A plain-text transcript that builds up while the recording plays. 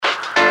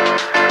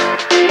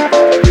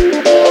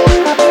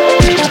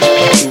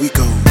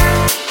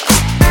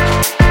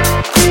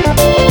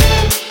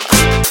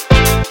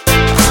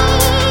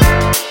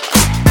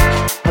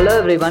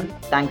everyone,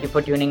 thank you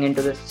for tuning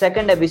into the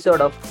second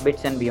episode of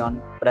Bits and Beyond,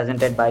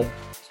 presented by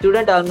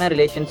Student Alumni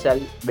Relations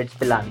Cell, Bits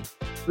Pilani.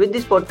 With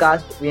this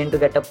podcast, we aim to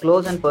get up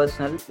close and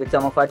personal with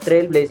some of our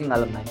trailblazing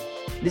alumni.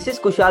 This is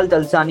Kushal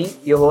Talsani,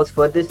 your host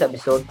for this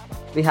episode.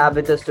 We have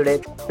with us today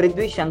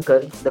Prithvi Shankar,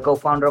 the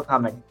co-founder of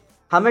Hamid.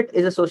 Hamid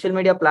is a social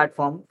media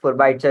platform for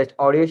bite-sized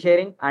audio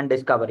sharing and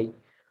discovery.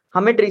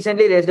 Hamid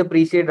recently raised a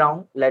pre-seed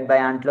round led by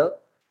Antler.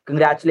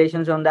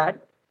 Congratulations on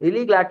that.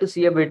 Really glad to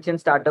see a Bitcoin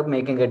startup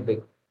making it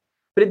big.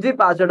 Prithvi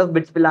passed out of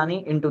BITS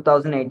Pilani in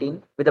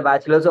 2018 with a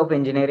Bachelor's of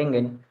Engineering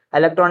in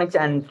Electronics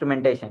and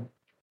Instrumentation.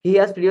 He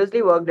has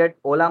previously worked at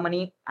Ola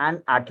Money and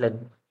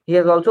Atlan. He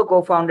has also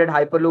co-founded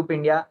Hyperloop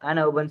India and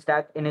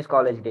UrbanStack in his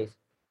college days.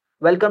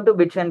 Welcome to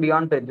Bits and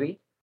Beyond, Prithvi.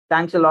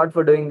 Thanks a lot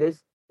for doing this.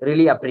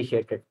 Really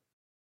appreciate it.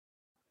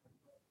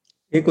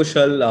 Hey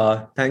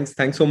Kushal,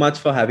 thanks so much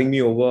for having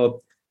me over.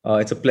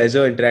 It's a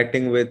pleasure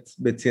interacting with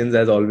Bitsians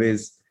as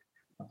always.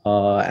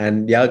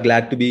 And yeah,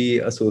 glad to be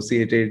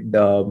associated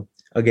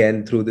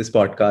again through this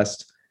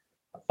podcast.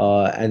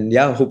 And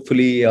yeah,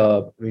 hopefully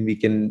we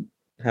can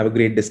have a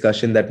great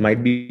discussion that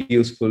might be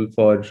useful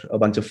for a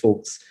bunch of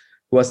folks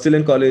who are still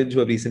in college, who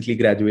have recently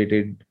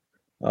graduated.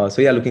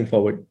 So yeah, looking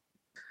forward.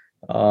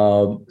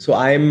 So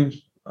I'm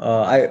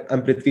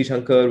Prithvi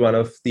Shankar, one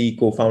of the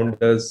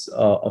co-founders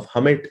of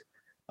Hamid.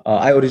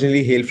 I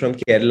originally hail from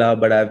Kerala,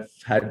 but I've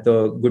had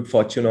the good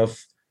fortune of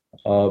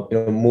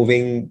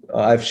moving.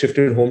 I've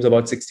shifted homes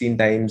about 16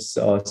 times,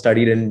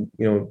 studied in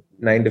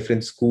 9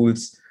 different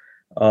schools.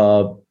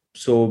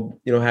 So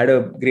had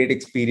a great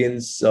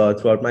experience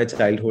throughout my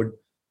childhood.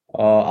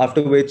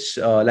 After which,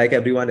 like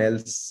everyone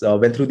else,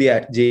 went through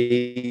the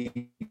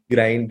JEE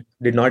grind.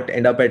 Did not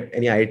end up at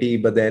any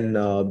IIT, but then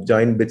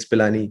joined BITS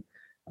Pilani.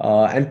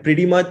 And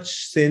pretty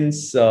much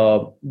since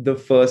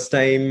the first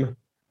time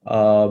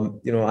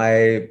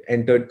I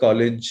entered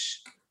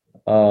college,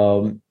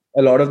 a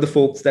lot of the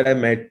folks that I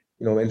met,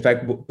 in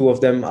fact, two of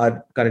them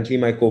are currently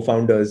my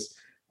co-founders.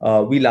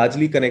 We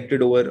largely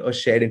connected over a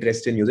shared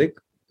interest in music.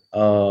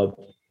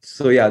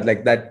 So yeah,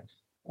 like that.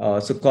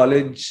 So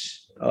college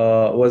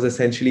was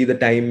essentially the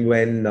time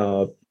when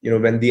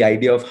when the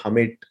idea of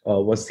Hamid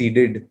was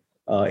seeded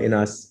in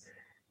us.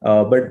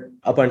 But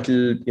up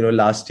until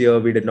last year,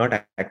 we did not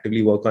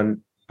actively work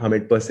on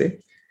Hamid per se.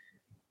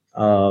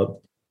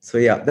 So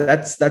yeah,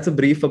 that's a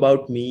brief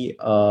about me.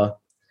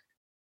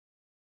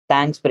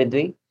 Thanks,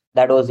 Prithvi.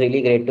 That was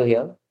really great to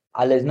hear.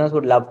 Our listeners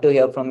would love to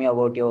hear from you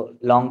about your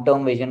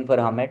long-term vision for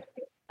Hamid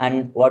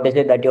and what is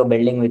it that you're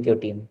building with your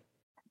team.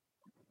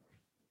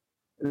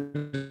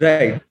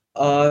 Right.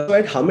 So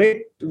at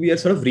Hamid, we are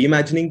sort of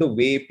reimagining the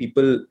way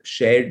people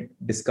share,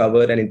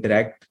 discover, and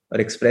interact or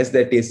express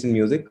their taste in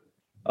music.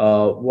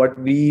 What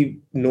we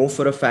know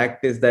for a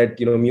fact is that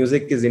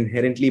music is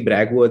inherently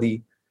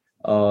brag-worthy.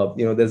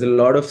 There's a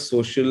lot of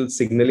social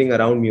signaling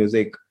around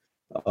music.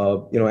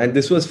 And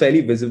this was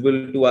fairly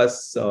visible to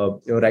us,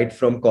 right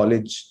from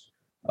college.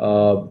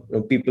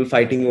 People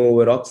fighting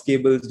over aux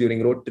cables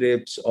during road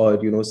trips,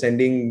 or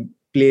sending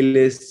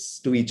playlists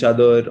to each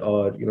other,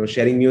 or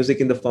sharing music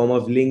in the form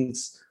of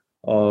links,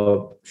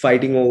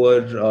 fighting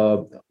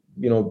over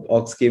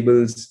aux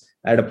cables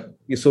at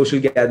a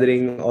social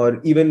gathering, or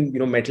even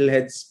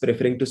metalheads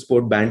preferring to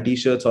sport band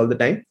t-shirts all the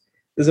time.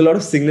 There's a lot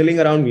of signaling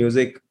around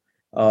music.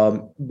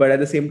 But at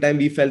the same time,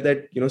 we felt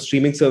that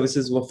streaming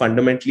services were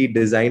fundamentally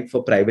designed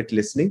for private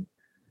listening.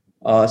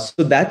 So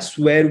that's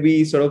where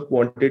we sort of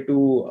wanted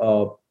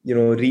to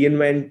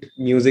reinvent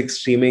music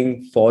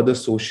streaming for the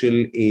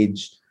social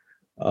age,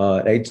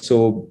 right?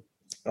 So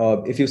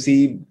if you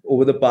see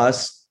over the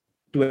past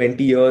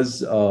 20 years,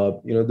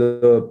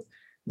 the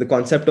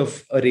concept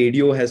of a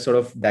radio has sort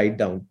of died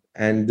down,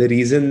 and the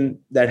reason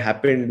that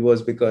happened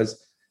was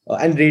because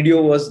and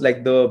radio was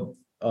like the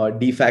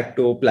de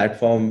facto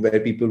platform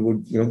where people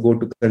would go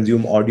to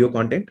consume audio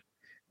content.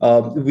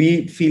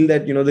 We feel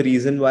that the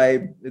reason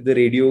why the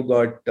radio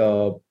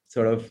got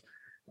sort of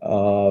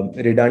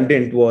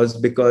redundant was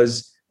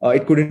because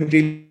it couldn't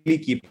really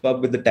keep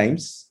up with the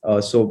times.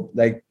 So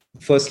like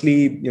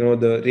firstly,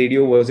 the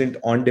radio wasn't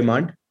on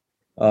demand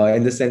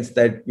in the sense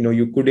that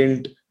you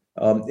couldn't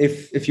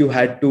if you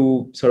had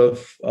to sort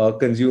of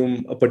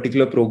consume a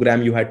particular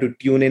program, you had to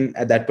tune in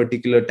at that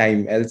particular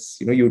time, else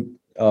you'd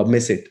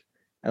miss it.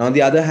 And on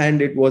the other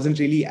hand, it wasn't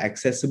really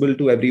accessible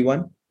to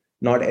everyone.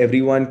 Not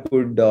everyone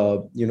could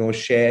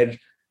share,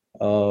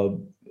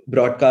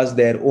 broadcast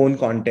their own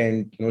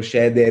content,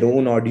 share their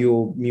own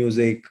audio,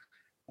 music,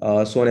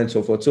 so on and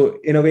so forth. So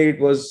in a way, it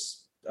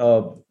was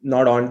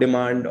not on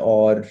demand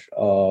or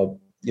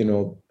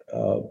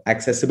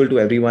accessible to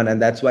everyone,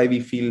 and that's why we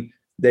feel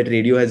that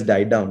radio has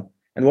died down.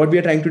 And what we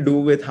are trying to do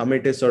with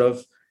Hamid is sort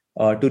of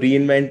to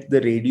reinvent the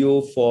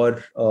radio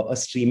for a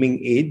streaming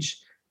age.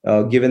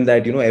 Given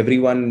that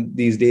everyone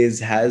these days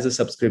has a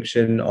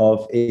subscription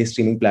of a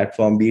streaming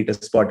platform, be it a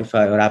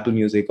Spotify or Apple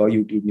Music or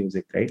YouTube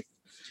Music, right?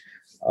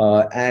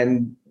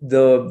 And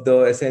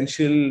the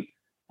essential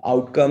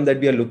outcome that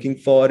we are looking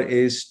for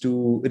is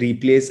to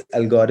replace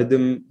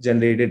algorithm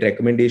generated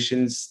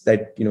recommendations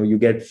that you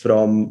get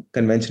from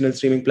conventional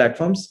streaming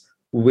platforms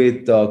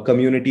with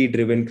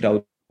community-driven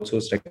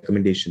crowdsourced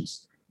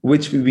recommendations,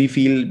 which we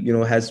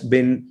feel has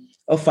been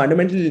a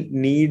fundamental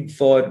need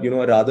for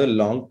a rather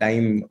long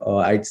time.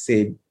 I'd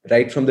say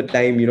right from the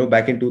time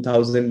back in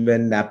 2000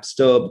 when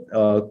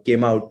Napster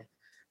came out.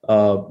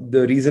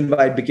 The reason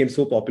why it became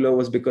so popular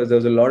was because there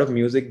was a lot of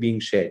music being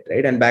shared,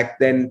 right? And back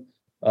then,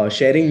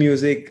 sharing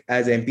music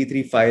as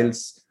MP3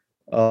 files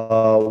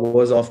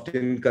was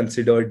often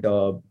considered,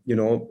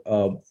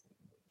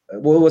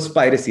 was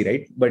piracy,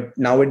 right? But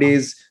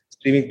nowadays,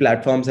 streaming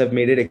platforms have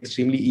made it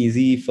extremely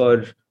easy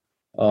for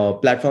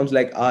platforms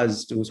like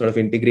us to sort of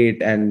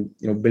integrate and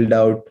build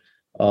out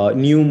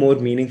new, more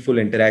meaningful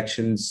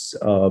interactions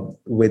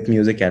with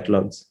music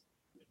catalogs.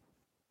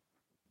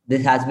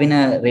 This has been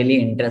a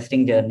really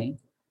interesting journey,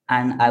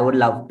 and I would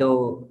love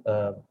to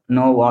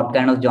know what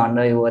kind of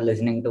genre you were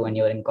listening to when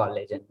you were in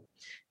college. And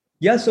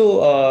yeah,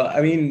 so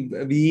I mean,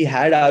 we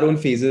had our own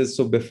phases.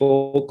 So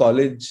before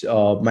college,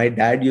 my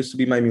dad used to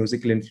be my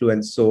musical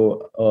influence.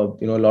 So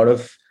a lot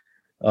of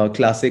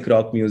classic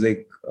rock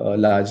music,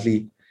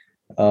 largely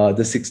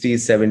the 60s,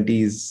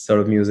 70s sort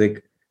of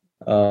music.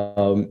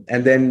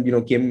 And then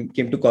came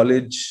to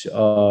college,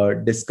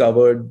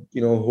 discovered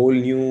whole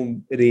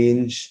new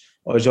range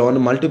or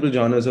multiple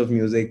genres of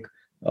music,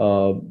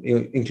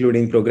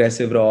 including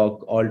progressive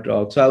rock, alt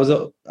rock. So I was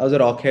a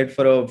rock head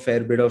for a fair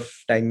bit of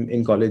time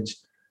in college.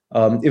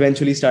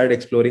 Eventually started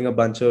exploring a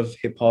bunch of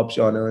hip hop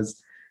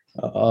genres,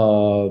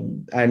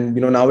 and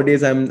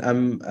nowadays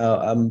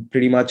I'm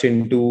pretty much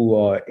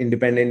into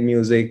independent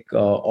music,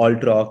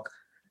 alt rock.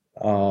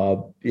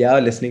 Yeah,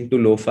 listening to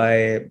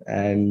lo-fi,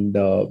 and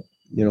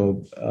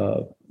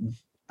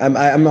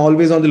I'm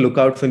always on the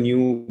lookout for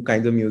new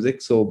kinds of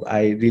music. So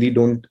I really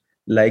don't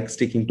like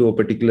sticking to a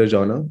particular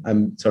genre.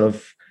 I'm sort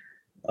of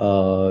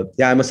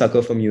I'm a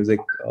sucker for music,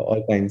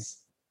 all kinds.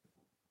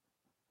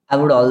 I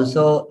would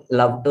also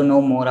love to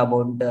know more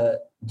about the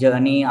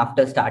journey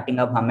after starting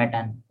up Hummet,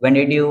 and when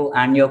did you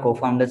and your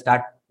co-founder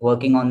start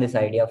working on this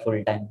idea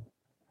full time?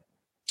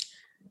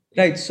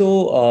 Right.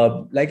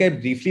 So, like I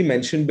briefly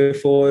mentioned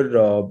before,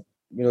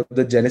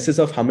 the genesis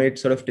of Hummet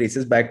sort of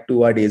traces back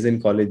to our days in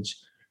college.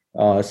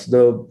 So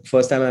the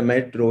first time I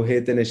met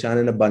Rohit and Ishan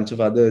and a bunch of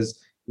others,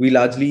 we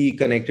largely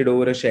connected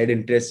over a shared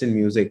interest in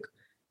music.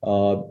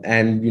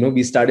 And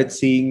we started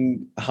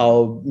seeing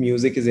how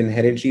music is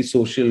inherently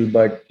social,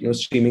 but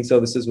streaming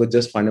services were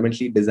just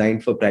fundamentally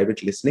designed for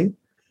private listening.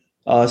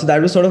 So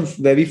that was sort of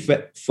where we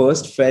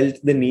first felt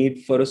the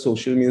need for a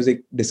social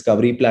music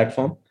discovery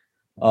platform.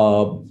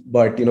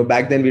 But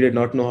back then we did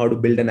not know how to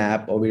build an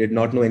app, or we did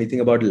not know anything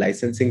about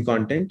licensing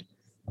content.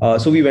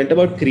 So we went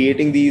about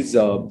creating these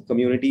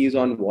communities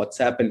on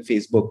WhatsApp and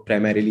Facebook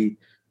primarily.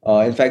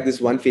 In fact,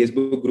 this one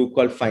Facebook group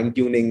called Fine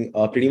Tuning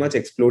pretty much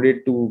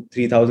exploded to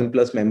 3,000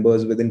 plus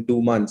members within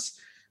 2 months,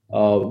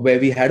 where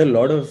we had a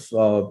lot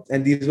of,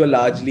 and these were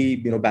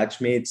largely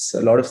batchmates,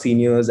 a lot of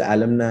seniors,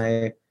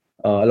 alumni,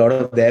 a lot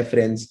of their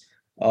friends.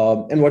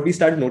 And what we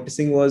started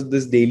noticing was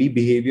this daily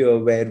behavior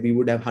where we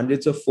would have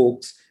hundreds of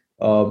folks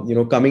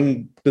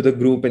coming to the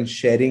group and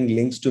sharing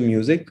links to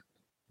music,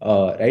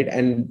 right?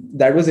 And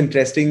that was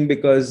interesting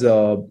because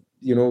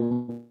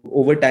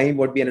over time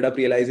what we ended up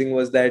realizing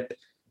was that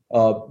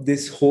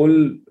this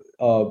whole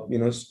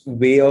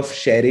way of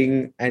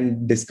sharing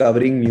and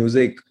discovering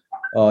music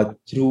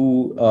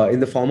through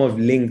in the form of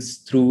links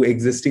through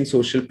existing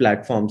social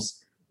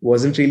platforms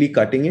wasn't really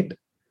cutting it.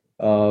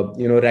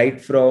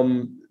 Right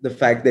from the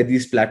fact that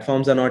these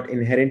platforms are not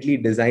inherently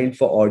designed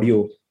for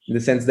audio, in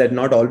the sense that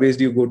not always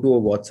do you go to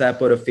a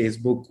WhatsApp or a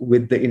Facebook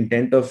with the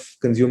intent of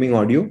consuming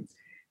audio.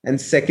 And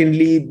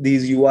secondly,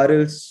 these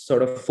URLs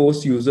sort of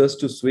force users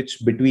to switch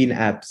between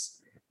apps,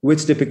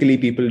 which typically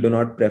people do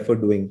not prefer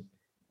doing.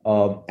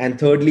 And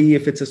thirdly,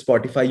 if it's a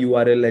Spotify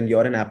URL and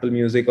you're an Apple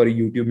Music or a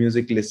YouTube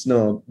Music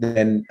listener,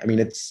 then I mean,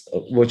 it's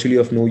virtually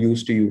of no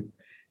use to you.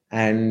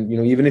 And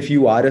even if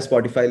you are a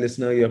Spotify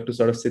listener, you have to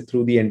sort of sit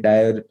through the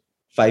entire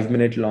 5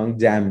 minute long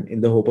jam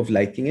in the hope of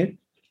liking it.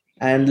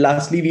 And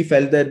lastly, we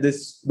felt that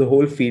the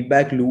whole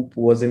feedback loop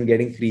wasn't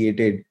getting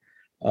created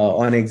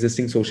on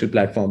existing social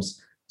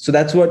platforms. So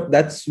that's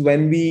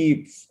when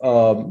we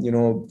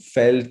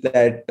felt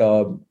that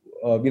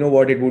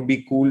what, it would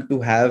be cool to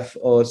have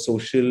a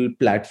social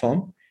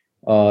platform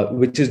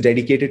which is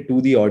dedicated to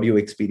the audio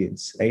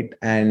experience, right?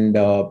 And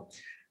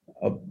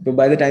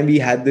by the time we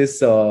had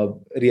this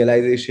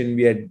realization,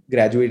 we had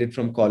graduated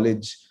from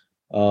college,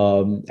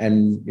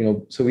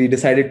 and so we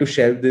decided to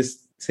shelve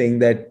this, saying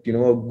that a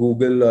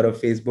Google or a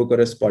Facebook or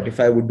a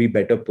Spotify would be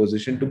better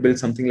positioned to build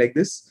something like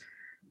this,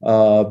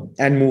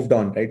 and moved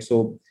on, right?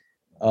 So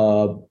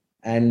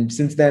and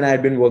since then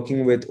I've been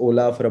working with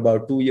Ola for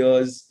about 2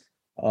 years.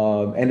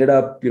 Ended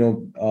up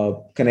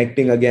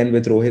connecting again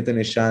with Rohit and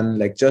Ishan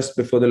like just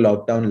before the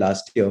lockdown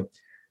last year.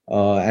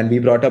 And we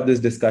brought up this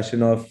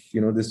discussion of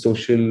this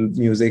social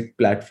music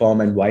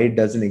platform and why it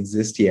doesn't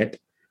exist yet.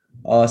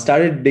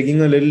 Started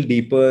digging a little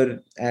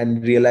deeper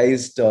and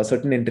realized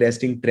certain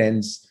interesting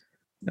trends.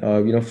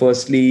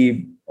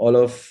 Firstly, all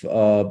of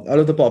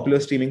the popular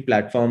streaming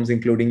platforms,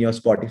 including your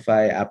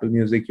Spotify, Apple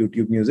Music,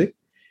 YouTube Music,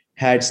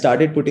 had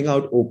started putting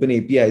out open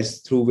APIs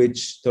through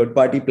which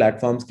third-party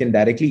platforms can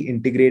directly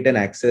integrate and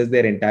access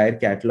their entire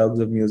catalogs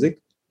of music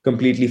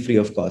completely free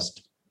of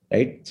cost,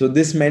 right? So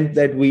this meant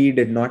that we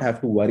did not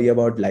have to worry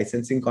about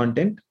licensing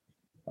content.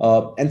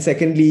 And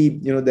secondly,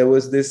 there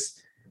was this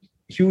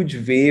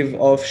huge wave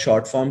of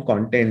short form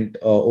content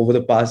over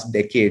the past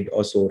decade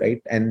or so,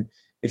 right? And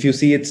if you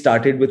see, it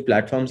started with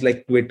platforms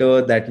like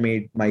Twitter that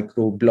made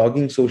micro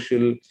blogging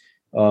social.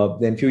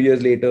 Then a few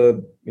years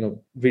later,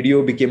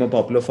 video became a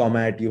popular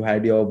format. You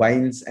had your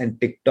Vines and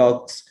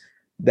TikToks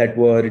that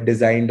were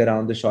designed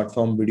around the short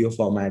form video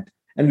format.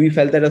 And we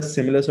felt that a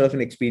similar sort of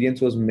an experience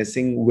was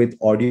missing with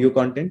audio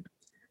content.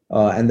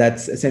 And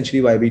that's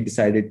essentially why we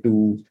decided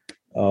to,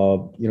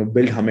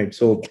 build Hummit.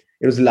 So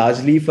it was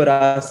largely for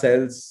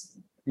ourselves.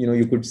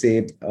 You could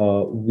say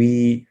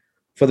we,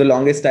 for the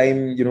longest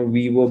time,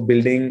 we were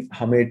building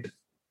Hummit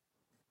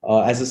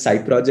as a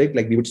side project.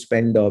 Like we would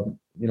spend,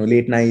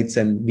 late nights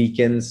and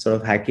weekends sort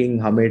of hacking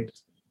Hummit,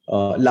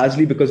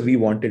 largely because we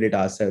wanted it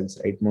ourselves,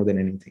 right? More than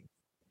anything.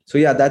 So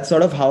yeah, that's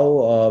sort of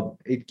how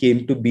it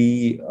came to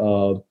be.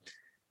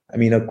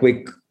 A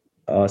quick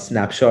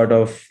snapshot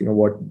of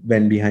what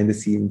went behind the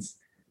scenes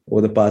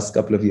over the past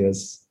couple of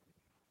years.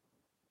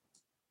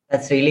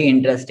 That's really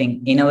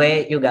interesting. In a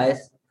way, you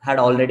guys had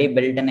already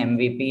built an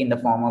MVP in the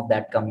form of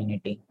that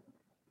community.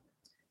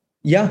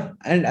 Yeah,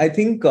 and I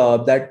think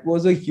that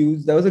was a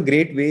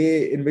great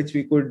way in which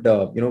we could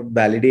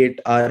validate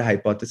our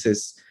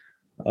hypothesis.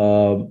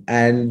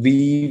 And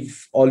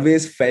we've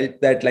always felt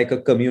that like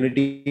a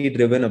community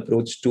driven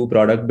approach to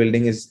product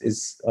building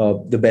is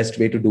the best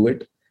way to do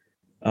it.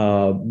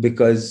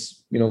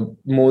 Because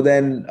more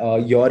than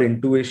your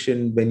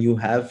intuition, when you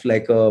have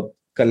like a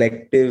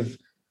collective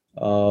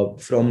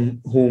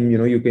from whom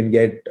you can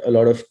get a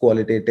lot of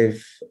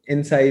qualitative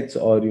insights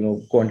or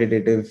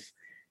quantitative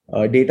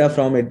data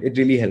from it, it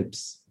really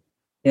helps.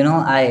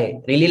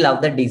 I really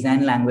love the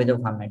design language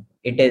of Hummit.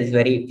 It is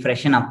very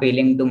fresh and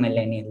appealing to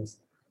millennials.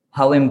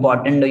 How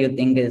important do you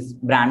think is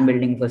brand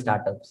building for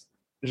startups?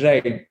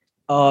 Right.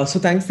 So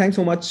thanks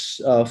so much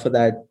for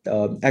that.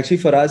 Actually,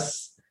 for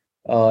us,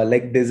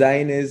 like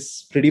design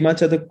is pretty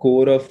much at the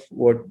core of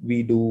what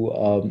we do.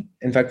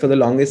 In fact, for the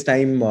longest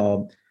time,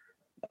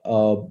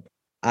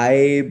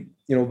 I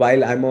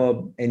while I'm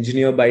a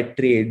engineer by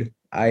trade,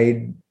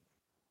 I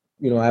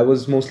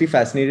was mostly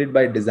fascinated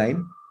by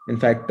design. In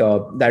fact,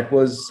 that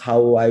was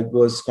how I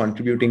was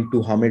contributing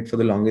to Hummit for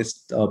the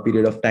longest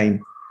period of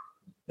time,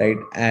 right?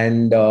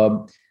 And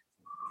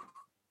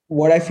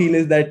what I feel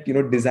is that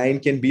design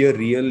can be a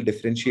real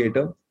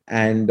differentiator,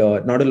 and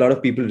not a lot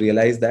of people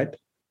realize that.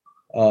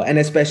 And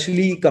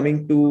especially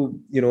coming to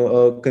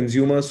a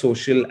consumer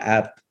social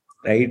app,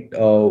 right?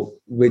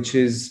 Which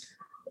is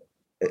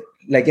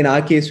like in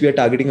our case, we are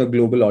targeting a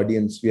global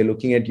audience. We are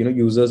looking at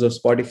users of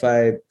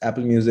Spotify,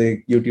 Apple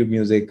Music, YouTube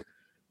Music,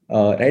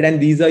 right? And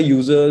these are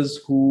users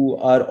who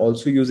are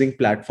also using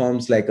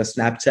platforms like a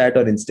Snapchat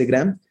or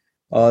Instagram.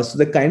 So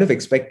the kind of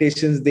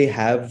expectations they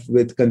have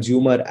with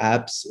consumer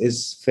apps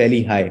is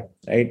fairly high,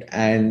 right?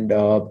 And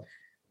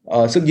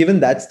so given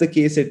that's the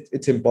case,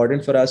 it's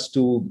important for us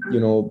to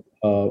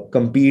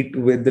compete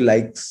with the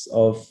likes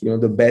of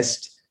the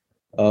best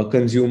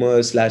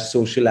consumer slash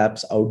social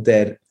apps out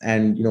there,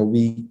 and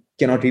we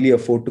cannot really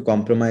afford to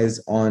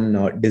compromise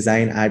on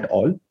design at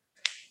all.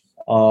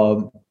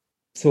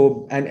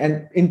 So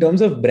and in terms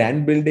of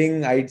brand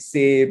building, I'd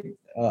say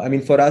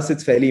for us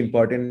it's fairly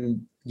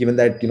important, given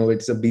that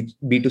it's a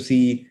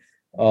B2C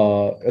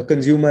a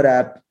consumer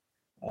app.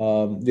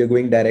 We're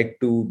going direct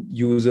to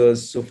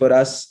users, so for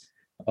us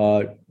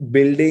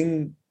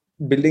building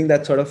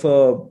that sort of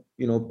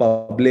a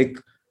public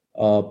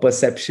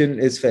perception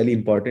is fairly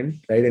important,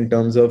 right? In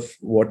terms of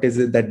what is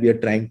it that we are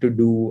trying to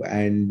do,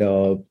 and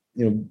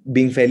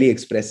being fairly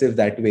expressive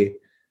that way.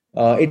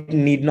 It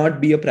need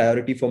not be a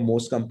priority for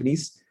most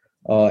companies.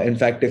 In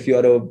fact, if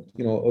you're a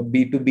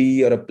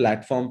B2B or a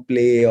platform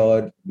play,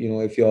 or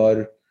if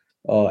you're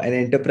an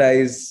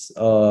enterprise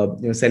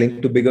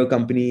selling to bigger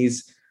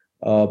companies,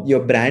 your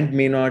brand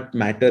may not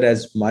matter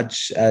as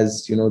much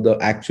as the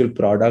actual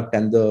product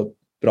and the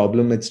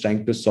problem it's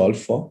trying to solve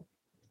for,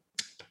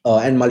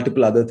 and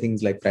multiple other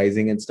things like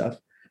pricing and stuff.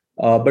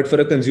 But for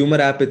a consumer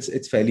app,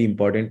 it's fairly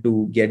important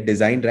to get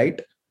design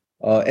right,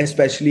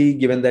 especially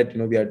given that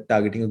we are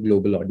targeting a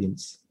global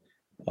audience.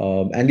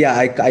 And yeah,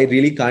 I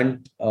really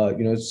can't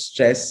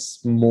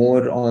stress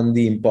more on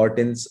the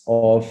importance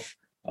of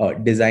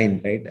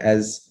design, right,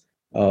 as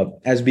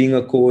being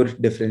a core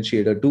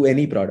differentiator to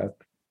any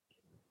product.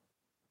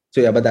 So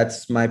yeah, but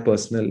that's my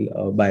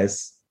personal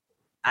bias.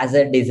 As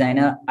a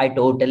designer, I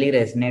totally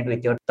resonate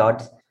with your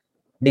thoughts.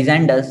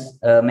 Design does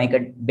make a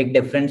big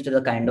difference to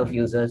the kind of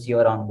users you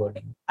are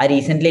onboarding. I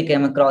recently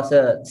came across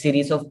a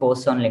series of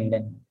posts on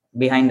LinkedIn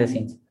behind the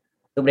scenes.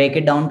 To break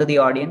it down to the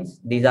audience,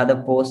 these are the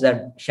posts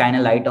that shine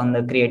a light on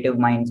the creative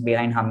minds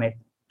behind Hummit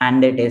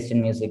and their taste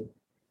in music.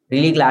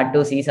 Really glad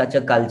to see such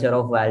a culture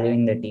of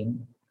valuing the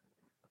team.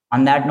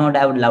 On that note,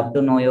 I would love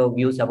to know your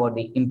views about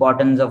the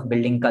importance of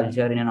building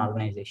culture in an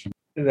organization.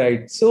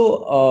 Right.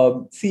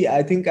 So, see,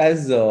 I think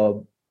as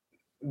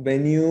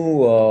when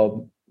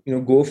you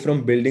go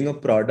from building a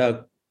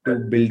product to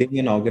building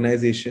an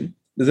organization,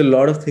 there's a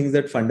lot of things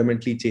that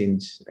fundamentally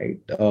change, right?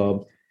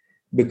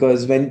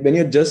 Because when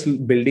you're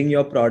just building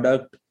your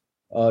product,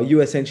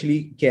 you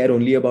essentially care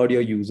only about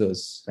your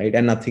users, right,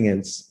 and nothing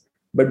else.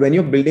 But when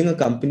you're building a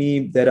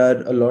company, there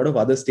are a lot of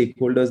other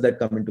stakeholders that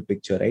come into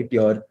picture, right?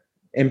 Your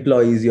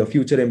employees, your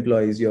future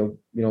employees, your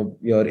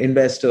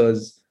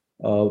investors,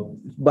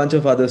 bunch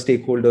of other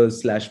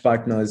stakeholders slash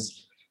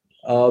partners.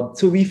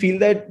 So we feel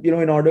that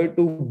in order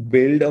to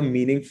build a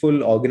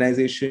meaningful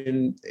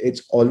organization,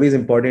 it's always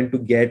important to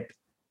get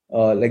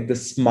like the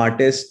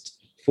smartest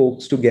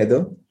folks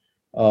together,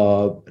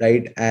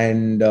 right,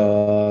 and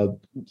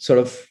sort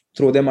of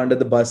throw them under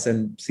the bus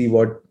and see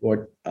what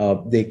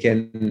they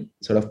can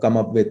sort of come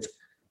up with.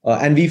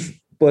 And we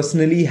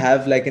personally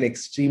have like an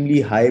extremely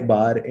high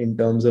bar in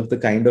terms of the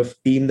kind of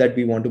team that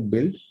we want to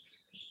build.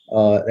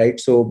 Right.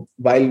 So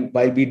while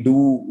we do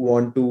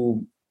want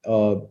to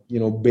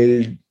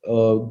build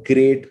a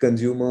great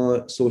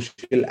consumer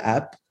social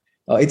app,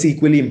 it's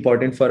equally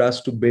important for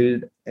us to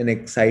build an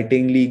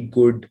excitingly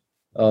good,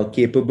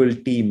 capable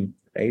team,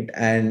 right,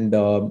 and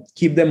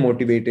keep them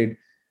motivated.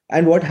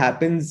 And what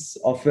happens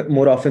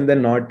more often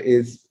than not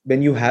is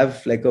when you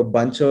have like a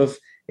bunch of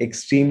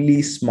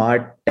extremely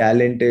smart,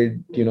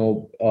 talented,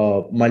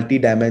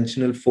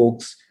 multi-dimensional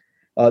folks,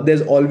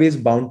 there's always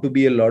bound to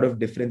be a lot of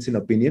difference in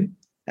opinion,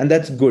 and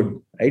that's good,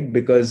 right?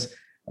 Because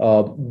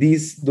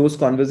those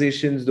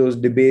conversations, those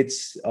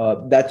debates,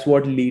 that's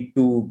what lead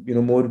to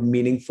more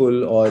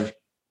meaningful or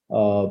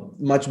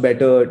much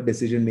better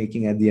decision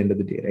making at the end of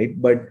the day,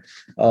 right? But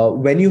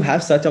when you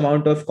have such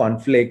amount of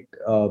conflict,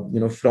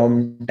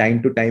 from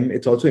time to time,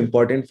 it's also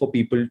important for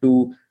people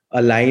to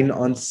align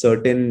on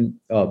certain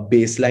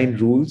baseline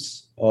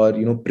rules or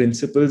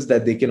principles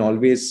that they can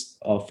always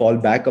fall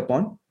back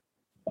upon.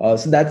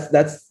 So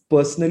that's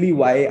personally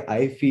why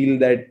I feel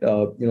that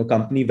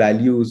company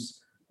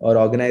values or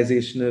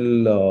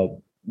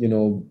organizational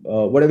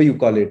whatever you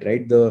call it,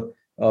 right, the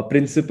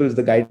principles,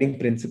 the guiding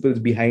principles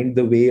behind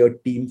the way a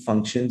team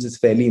functions is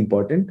fairly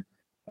important.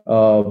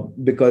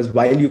 Because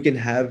while you can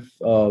have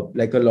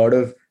like a lot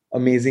of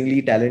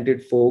amazingly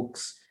talented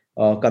folks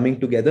coming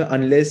together,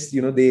 unless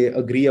they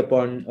agree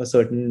upon a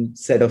certain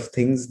set of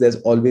things, there's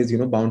always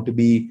bound to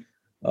be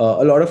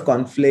a lot of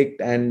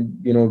conflict,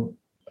 and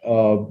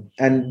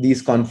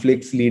these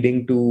conflicts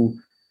leading to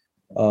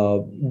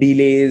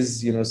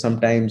delays,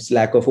 sometimes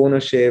lack of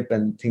ownership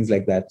and things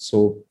like that.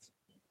 So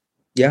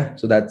yeah,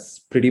 so that's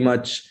pretty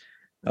much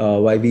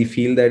why we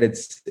feel that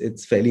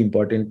it's fairly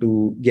important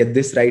to get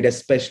this right,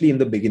 especially in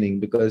the beginning,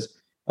 because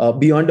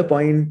beyond a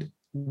point,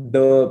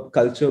 the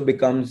culture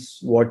becomes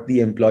what the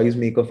employees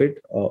make of it.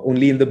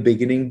 Only in the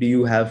beginning do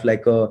you have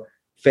like a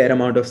fair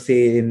amount of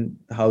say in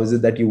how is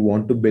it that you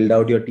want to build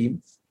out your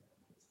team.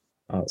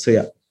 So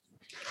yeah.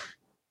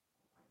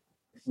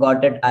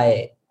 Got it.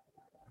 I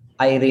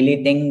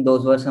really think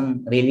those were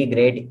some really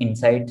great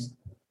insights.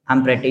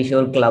 I'm pretty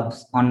sure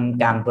clubs on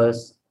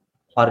campus,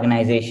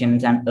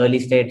 organizations, and early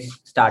stage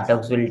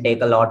startups will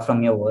take a lot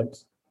from your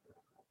words.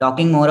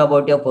 Talking more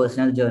about your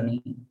personal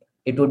journey,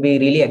 it would be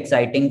really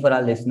exciting for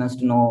our listeners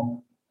to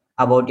know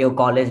about your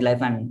college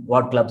life and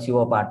what clubs you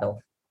were part of.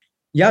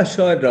 Yeah,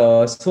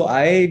 sure. So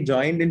I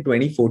joined in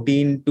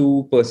 2014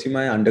 to pursue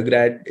my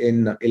undergrad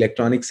in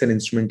electronics and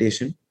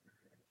instrumentation.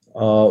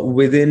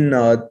 Within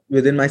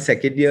my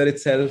second year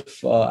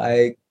itself,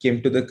 I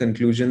came to the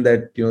conclusion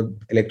that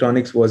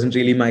electronics wasn't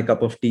really my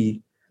cup of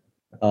tea.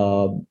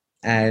 And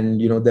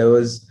there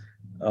was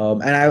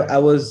and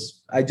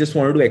I just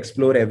wanted to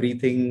explore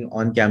everything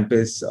on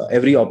campus,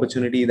 every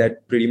opportunity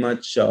that pretty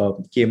much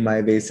came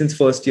my way since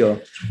first year,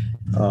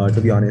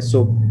 to be honest.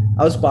 So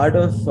I was part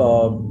of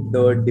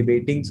the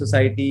debating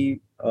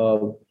society,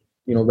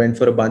 went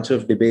for a bunch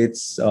of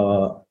debates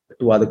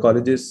to other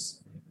colleges.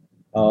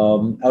 I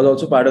was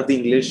also part of the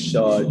English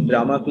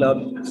drama club,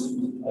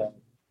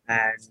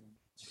 and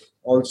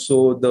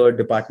also the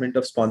department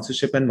of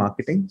sponsorship and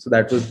marketing. So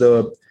that was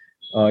the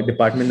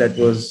department that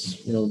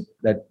was,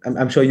 that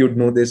I'm sure you'd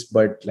know this,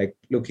 but like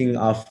looking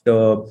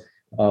after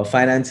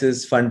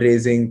finances,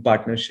 fundraising,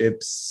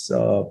 partnerships,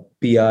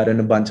 PR, and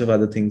a bunch of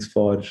other things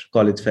for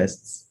college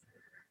fests.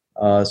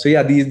 So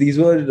yeah, these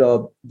were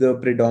the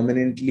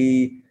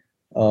predominantly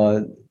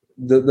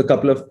the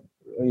couple of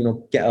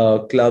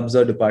clubs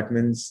or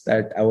departments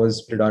that I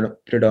was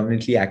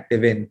predominantly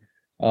active in.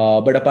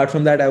 But apart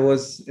from that, I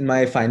was in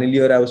my final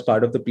year. I was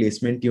part of the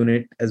placement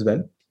unit as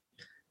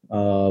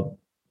well.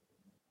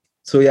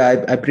 So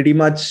yeah, I pretty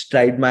much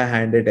tried my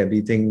hand at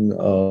everything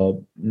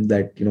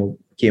that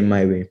came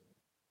my way.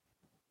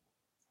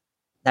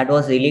 That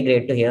was really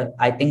great to hear.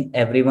 I think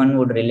everyone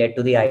would relate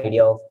to the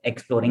idea of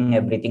exploring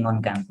everything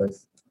on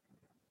campus.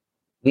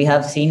 We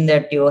have seen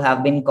that you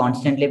have been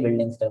constantly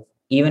building stuff.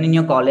 Even in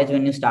your college,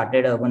 when you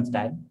started Urban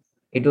Style,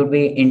 it would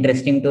be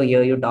interesting to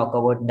hear you talk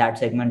about that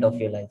segment of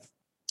your life.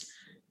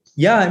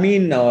 Yeah, I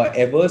mean,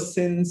 ever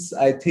since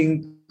I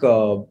think,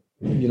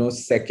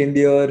 second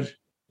year,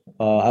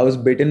 I was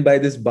bitten by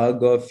this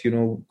bug of,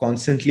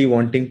 constantly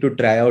wanting to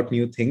try out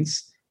new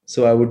things.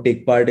 So I would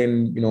take part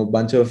in a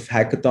bunch of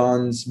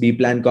hackathons, B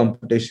plan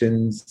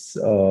competitions,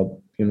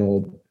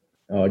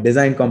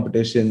 design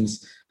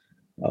competitions,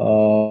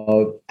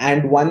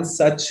 and one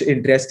such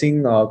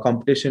interesting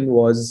competition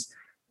was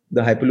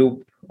the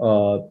Hyperloop,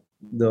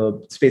 the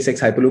SpaceX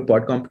Hyperloop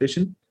pod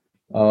competition,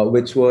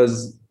 which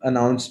was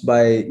announced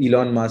by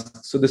Elon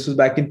Musk. So this was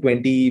back in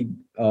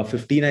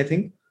 2015, I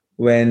think,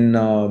 when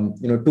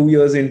 2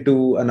 years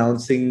into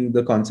announcing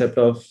the concept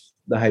of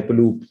the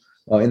Hyperloop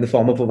in the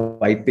form of a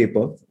white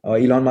paper,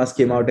 Elon Musk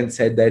came out and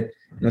said that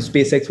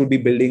SpaceX would be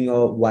building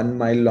a 1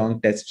 mile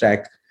long test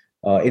track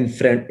in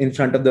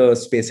front of the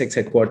SpaceX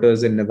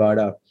headquarters in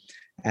Nevada,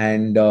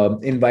 and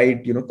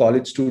invite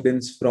college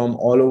students from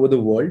all over the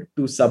world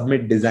to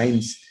submit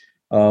designs,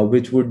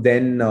 which would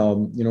then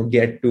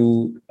get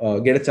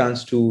a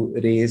chance to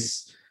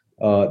race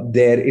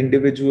their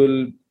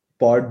individual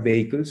pod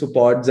vehicles. So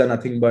pods are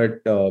nothing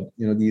but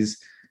these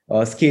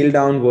scaled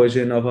down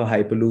version of a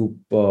hyperloop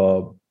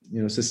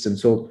system.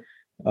 So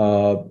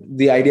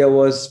the idea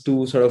was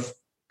to sort of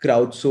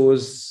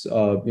crowdsource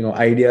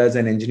ideas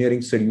and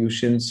engineering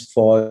solutions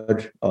for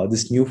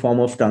this new form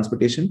of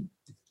transportation.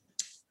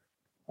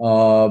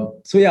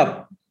 So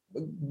yeah,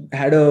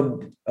 had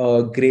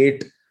a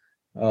great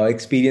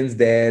experience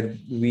there.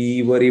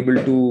 We were able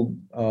to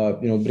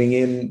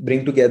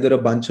bring together a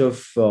bunch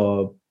of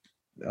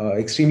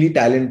extremely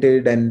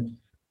talented and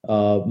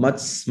much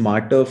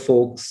smarter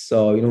folks,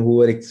 who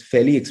were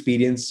fairly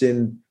experienced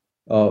in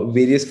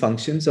various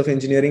functions of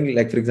engineering.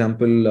 Like for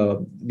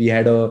example, we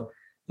had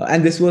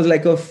and this was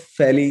like a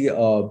fairly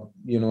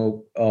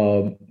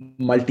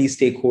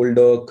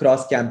multi-stakeholder,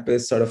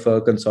 cross-campus sort of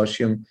a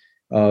consortium,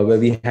 where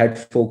we had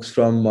folks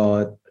from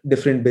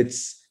different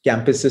bits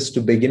campuses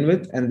to begin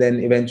with, and then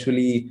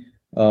eventually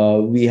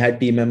we had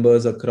team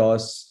members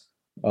across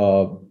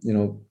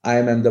IIM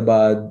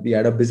Ahmedabad. We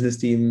had a business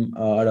team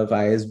out of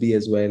ISB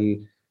as well.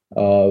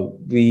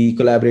 We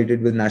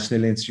collaborated with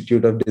National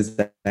Institute of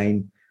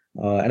Design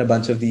and a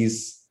bunch of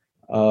these.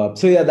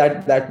 So yeah,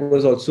 that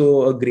was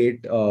also a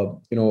great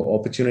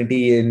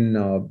opportunity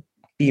in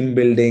team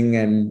building,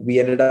 and we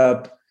ended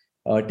up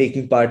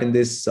taking part in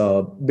this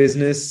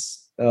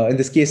in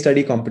this case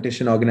study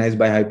competition organized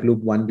by Hyperloop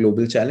One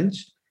Global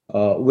Challenge,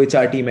 which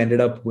our team ended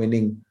up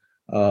winning.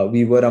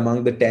 We were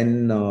among the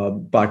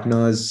 10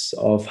 partners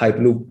of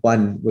Hyperloop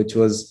One, which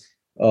was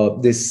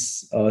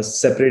this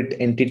separate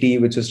entity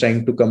which was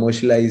trying to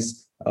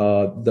commercialize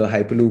the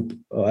Hyperloop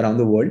around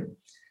the world.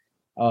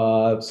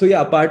 So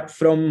yeah, apart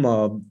from,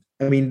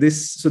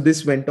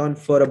 this went on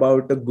for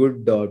about a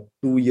good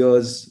 2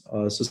 years.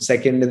 So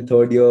second and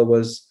third year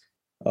was,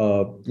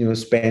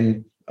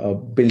 spent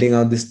building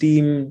out this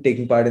team,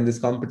 taking part in this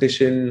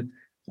competition,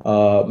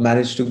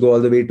 managed to go all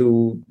the way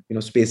to,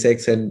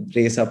 SpaceX and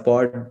race a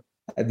pod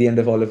at the end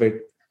of all of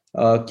it.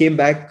 Came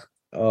back,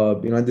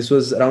 this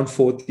was around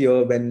fourth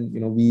year when,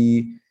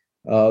 we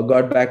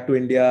got back to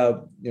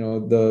India.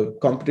 The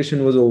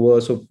competition was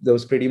over, so there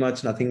was pretty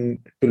much nothing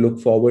to look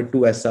forward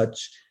to as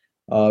such.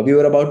 We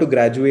were about to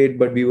graduate,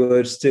 but we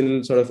were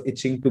still sort of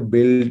itching to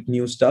build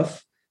new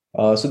stuff.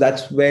 So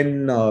that's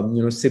when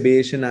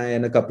Sibesh and I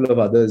and a couple of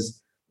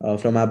others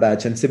from our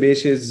batch, and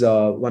Sibesh is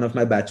one of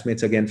my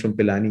batchmates again from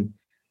Pilani.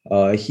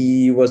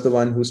 He was the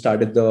one who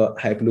started the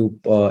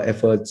Hyperloop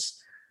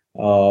efforts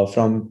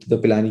from the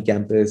Pilani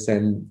campus,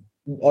 and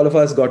all of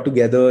us got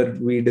together.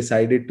 We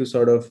decided to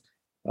sort of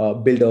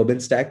build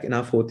UrbanStack in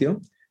our fourth year.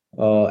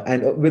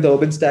 And with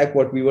UrbanStack,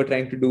 what we were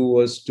trying to do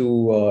was to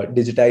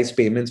digitize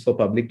payments for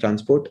public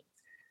transport.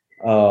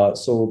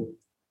 So,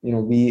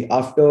 we,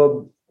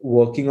 after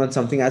working on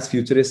something as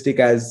futuristic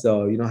as,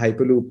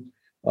 Hyperloop,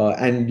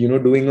 and,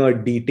 doing a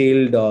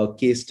detailed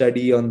case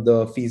study on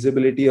the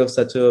feasibility of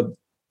such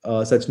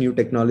new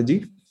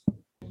technology.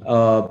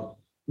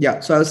 Yeah,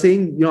 so I was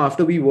saying,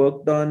 after we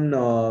worked on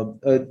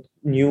a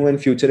new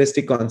and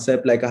futuristic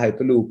concept like a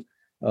Hyperloop,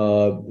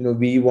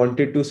 we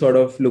wanted to sort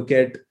of look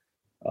at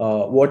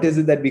what is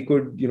it that we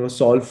could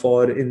solve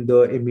for in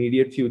the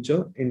immediate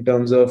future in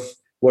terms of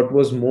what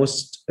was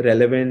most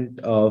relevant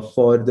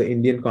for the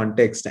Indian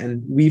context.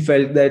 And we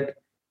felt that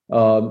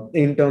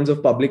in terms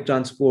of public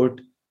transport,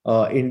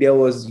 India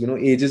was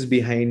ages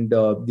behind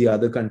the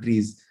other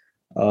countries,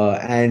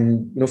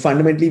 and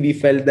fundamentally we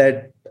felt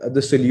that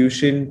the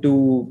solution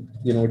to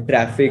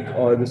traffic,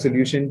 or the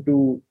solution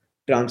to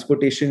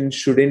transportation,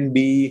 shouldn't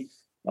be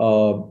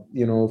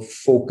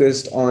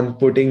focused on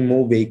putting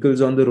more vehicles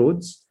on the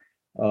roads,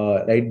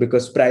 right?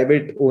 Because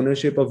private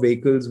ownership of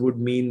vehicles would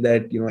mean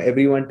that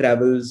everyone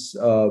travels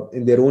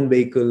in their own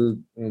vehicle,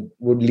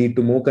 would lead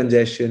to more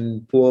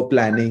congestion, poor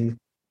planning.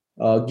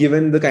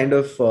 Given the kind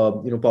of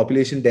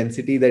population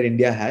density that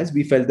India has,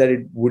 we felt that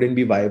it wouldn't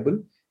be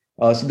viable.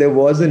 So there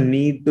was a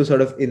need to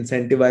sort of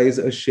incentivize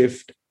a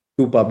shift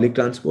to public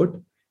transport,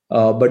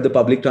 but the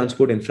public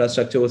transport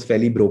infrastructure was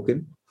fairly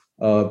broken.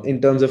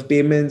 In terms of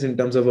payments, in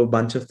terms of a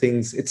bunch of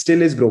things, it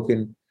still is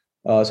broken.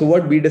 So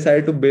what we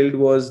decided to build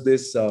was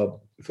this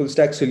full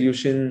stack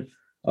solution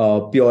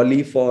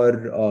purely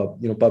for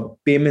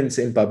payments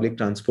in public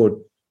transport.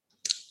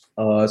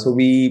 So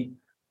we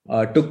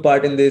took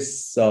part in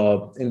this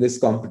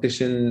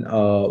competition,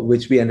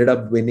 which we ended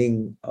up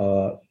winning.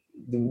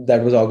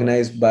 That was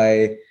organized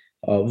by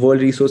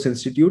World Resource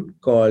Institute,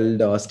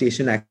 called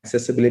Station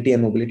Accessibility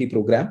and Mobility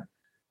Program,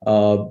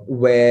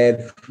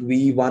 where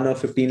we won a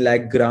 15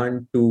 lakh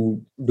grant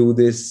to do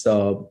this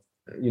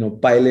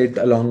pilot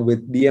along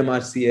with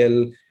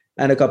BMRCL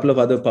and a couple of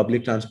other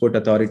public transport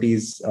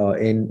authorities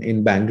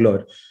in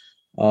Bangalore.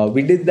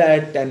 We did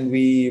that, and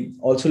we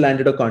also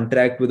landed a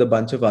contract with a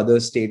bunch of other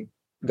state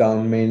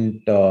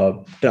government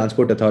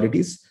transport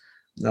authorities.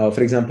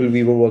 For example,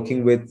 we were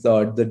working with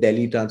the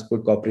Delhi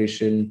Transport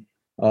Corporation.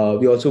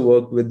 We also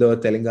worked with the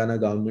Telangana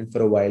government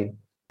for a while.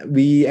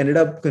 We ended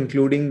up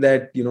concluding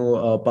that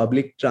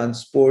public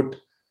transport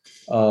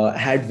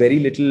had very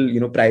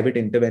little private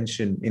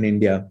intervention in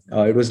India.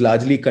 It was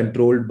largely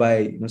controlled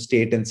by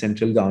state and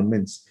central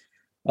governments,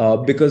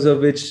 because of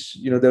which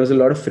there was a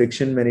lot of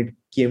friction when it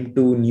came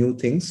to new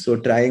things. So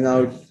trying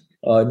out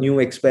new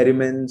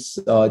experiments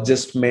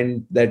just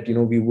meant that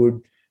we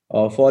would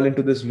fall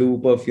into this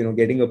loop of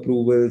getting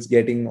approvals,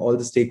 getting all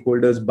the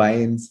stakeholders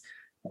buy-ins,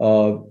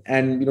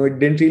 and it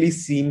didn't really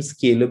seem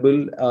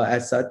scalable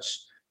as such.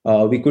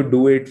 We could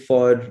do it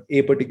for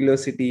a particular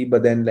city,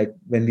 but then like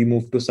when we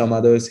moved to some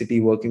other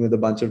city working with a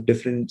bunch of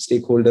different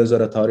stakeholders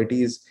or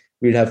authorities,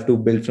 we'd have to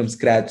build from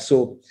scratch.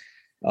 So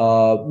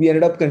we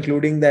ended up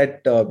concluding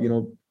that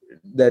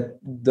that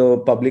the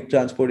public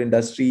transport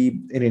industry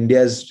in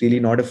India is really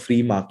not a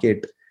free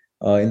market,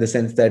 in the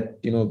sense that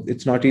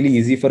it's not really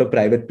easy for a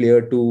private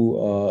player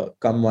to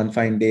come one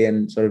fine day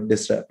and sort of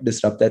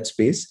disrupt that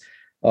space.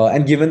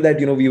 And given that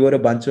we were a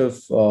bunch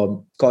of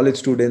college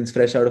students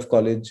fresh out of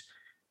college,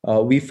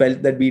 we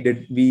felt that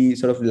we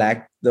sort of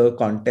lacked the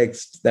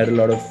context that a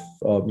lot of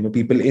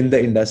people in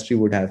the industry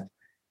would have.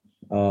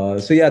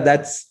 So yeah,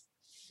 that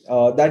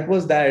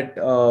was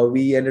that.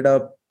 We ended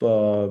up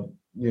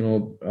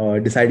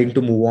deciding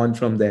to move on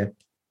from there.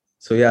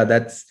 So yeah,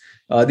 that's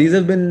these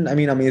have been, I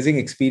mean, amazing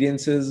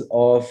experiences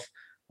of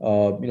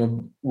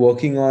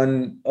working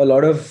on a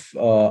lot of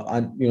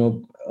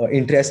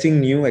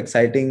interesting, new,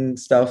 exciting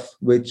stuff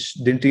which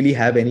didn't really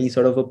have any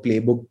sort of a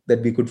playbook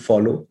that we could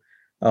follow.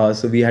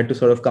 So we had to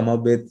sort of come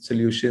up with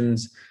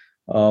solutions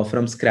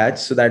from scratch.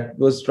 So that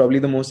was probably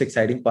the most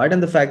exciting part,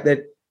 and the fact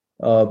that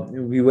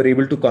we were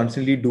able to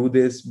constantly do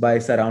this by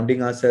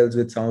surrounding ourselves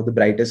with some of the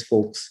brightest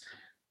folks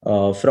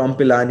from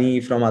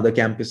Pilani, from other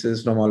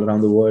campuses, from all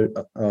around the world.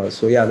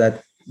 So yeah,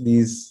 that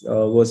these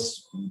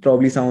was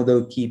probably some of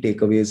the key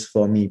takeaways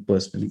for me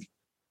personally.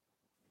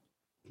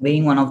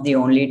 Being one of the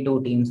only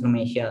two teams from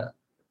Asia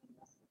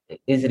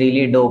is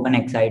really dope and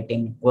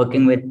exciting,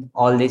 working with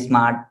all these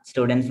smart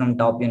students from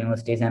top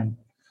universities and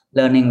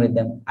learning with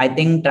them. I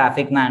think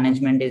traffic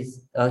management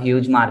is a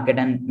huge market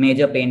and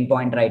major pain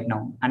point right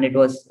now. And it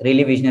was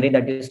really visionary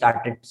that you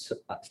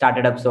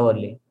started up so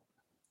early.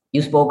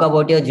 You spoke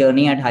about your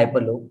journey at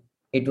Hyperloop.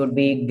 It would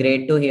be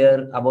great to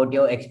hear about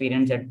your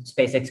experience at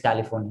SpaceX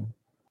California.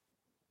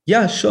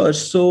 Yeah, sure.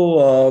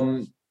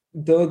 So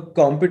the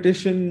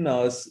competition,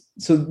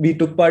 so we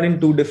took part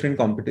in two different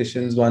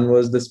competitions. One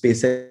was the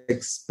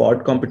SpaceX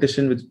pod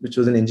competition, which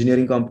was an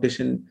engineering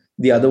competition.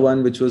 The other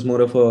one, which was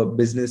more of a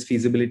business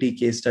feasibility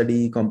case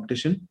study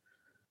competition.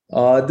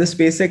 The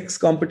SpaceX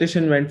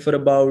competition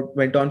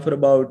went on for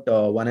about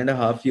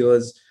 1.5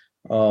 years,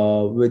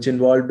 which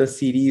involved a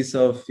series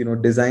of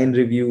design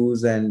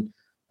reviews and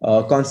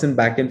constant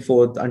back and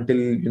forth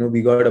until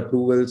we got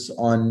approvals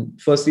on.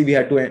 Firstly, we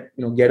had to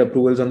get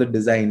approvals on the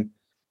design,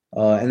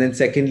 and then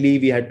secondly,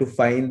 we had to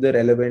find the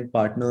relevant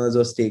partners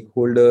or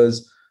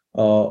stakeholders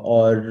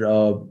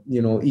or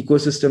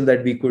ecosystem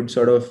that we could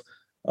sort of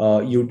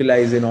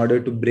utilize in order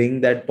to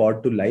bring that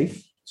pod to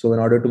life. So in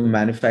order to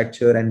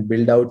manufacture and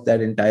build out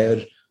that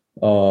entire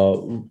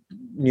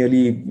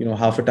nearly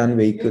half a ton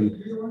vehicle,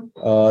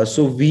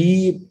 so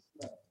it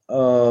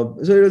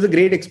was a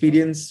great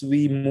experience.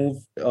 We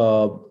moved,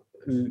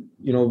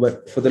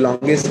 but for the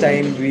longest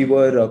time we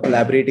were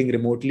collaborating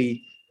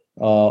remotely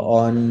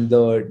on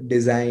the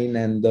design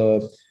and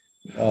the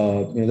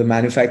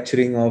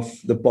manufacturing of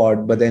the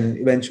pod. But then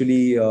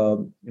eventually,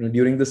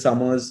 during the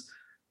summers,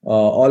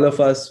 all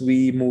of us,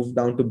 we moved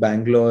down to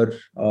Bangalore.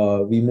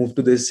 We moved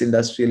to this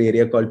industrial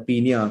area called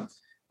Peenya,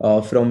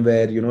 from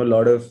where a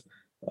lot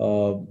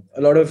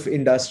of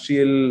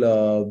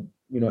industrial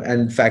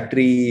and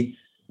factory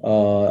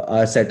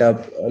are set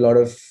up. A lot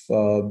of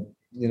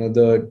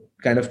the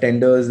kind of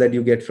tenders that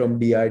you get from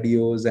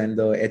DRDOs and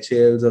the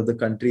HALs of the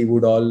country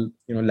would all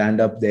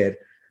land up there.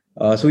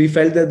 So we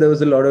felt that there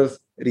was a lot of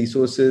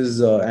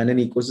resources and an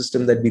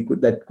ecosystem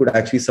that could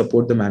actually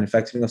support the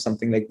manufacturing of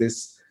something like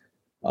this.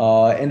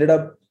 Ended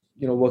up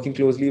working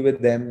closely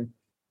with them.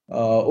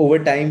 Over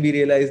time, we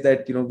realized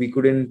that we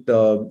couldn't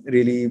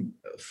really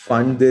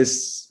fund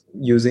this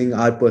using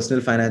our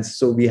personal finance,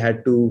 so we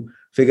had to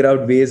figure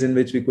out ways in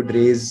which we could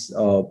raise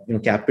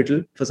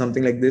capital for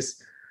something like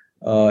this,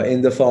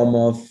 in the form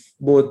of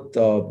both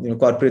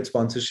corporate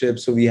sponsorship.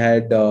 So we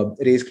had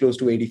raised close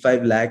to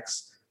 85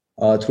 lakhs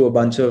through a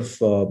bunch of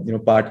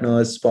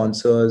partners,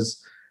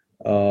 sponsors,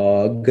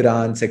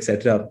 grants,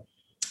 etc.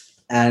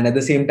 And at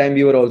the same time,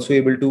 we were also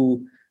able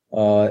to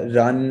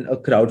run a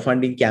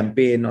crowdfunding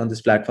campaign on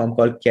this platform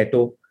called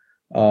Keto,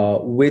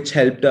 which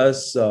helped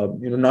us,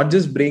 not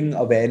just bring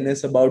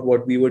awareness about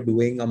what we were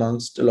doing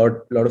amongst a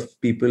lot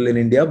of people in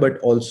India, but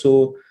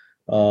also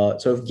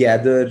sort of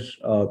gather,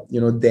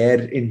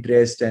 their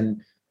interest.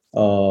 And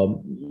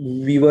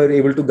we were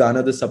able to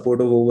garner the support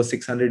of over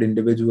 600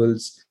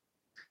 individuals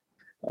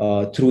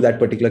through that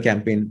particular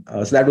campaign.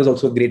 So that was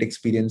also a great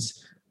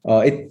experience.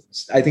 I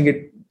think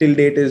it till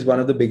date is one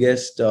of the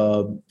biggest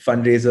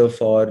fundraiser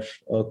for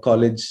a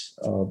college,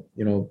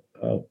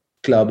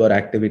 club or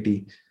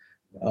activity.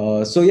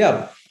 So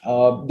yeah,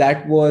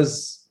 that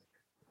was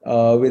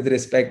with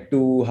respect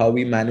to how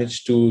we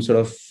managed to sort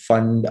of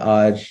fund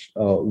our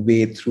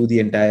way through the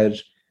entire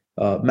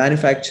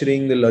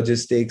manufacturing, the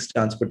logistics,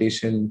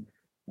 transportation.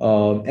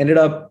 Ended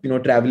up,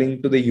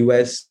 traveling to the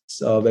US,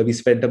 where we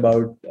spent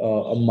about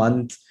a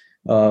month.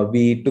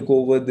 We took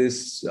over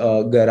this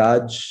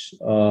garage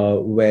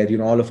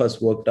where all of us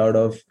worked out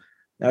of.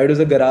 Now it was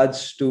a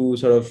garage to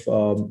sort of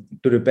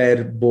to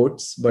repair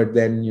boats, but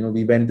then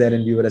we went there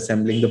and we were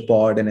assembling the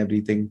pod and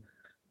everything.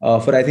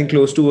 For I think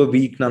close to a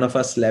week, none of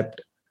us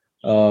slept.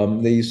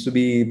 There used to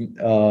be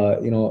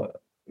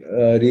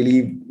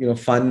really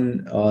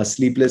fun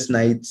sleepless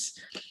nights.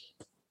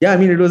 Yeah, I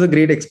mean it was a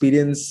great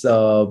experience.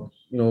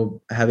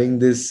 Having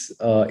this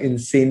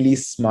insanely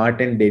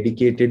smart and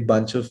dedicated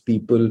bunch of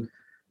people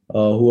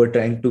who are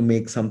trying to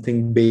make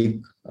something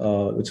big,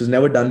 which was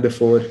never done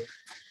before.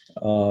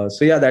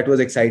 So yeah, that was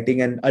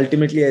exciting. And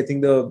ultimately, I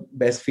think the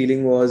best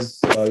feeling was,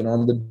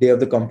 on the day of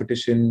the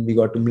competition, we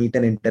got to meet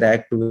and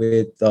interact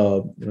with,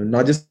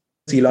 not just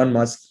Elon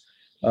Musk,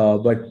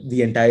 but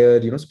the entire,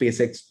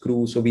 SpaceX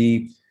crew. So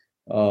we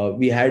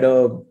had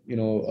a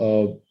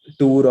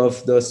tour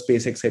of the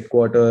SpaceX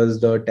headquarters,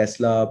 the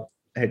Tesla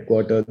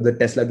headquarters, the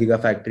Tesla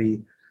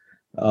Gigafactory.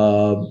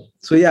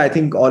 So yeah, I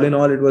think all in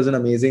all, it was an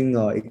amazing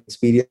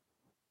experience,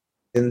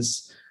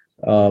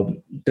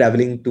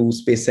 traveling to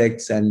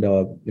SpaceX and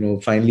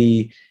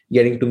finally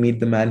getting to meet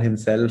the man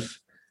himself.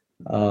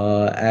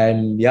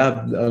 And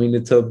yeah, I mean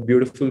it's a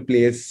beautiful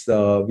place.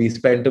 We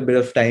spent a bit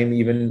of time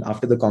even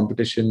after the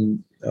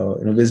competition,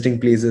 visiting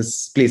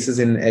places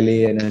in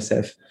LA and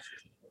SF.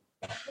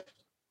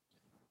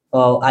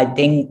 I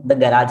think the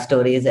garage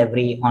story is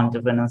every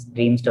entrepreneur's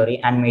dream story,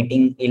 and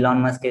meeting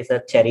Elon Musk is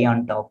a cherry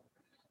on top.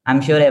 I'm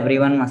sure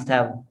everyone must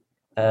have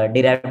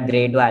derived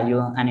great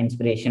value and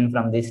inspiration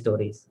from these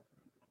stories.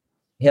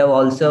 You have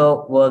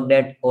also worked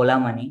at Ola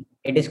Money.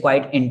 It is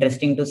quite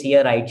interesting to see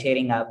a ride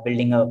sharing app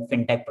building a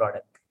fintech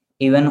product.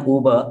 Even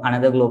Uber,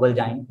 another global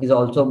giant, is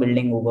also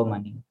building Uber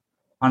Money.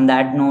 On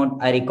that note,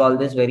 I recall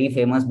this very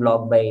famous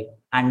blog by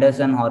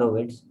Anderson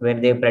Horowitz, where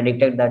they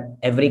predicted that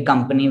every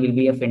company will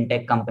be a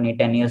fintech company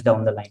 10 years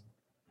down the line.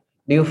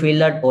 Do you feel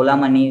that Ola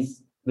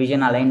Money's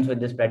vision aligns with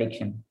this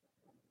prediction?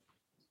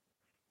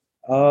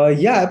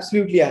 Yeah,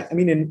 absolutely. I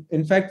mean,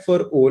 in fact,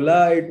 for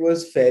Ola, it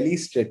was fairly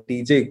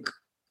strategic.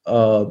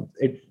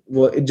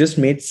 It just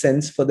made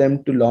sense for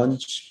them to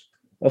launch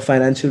a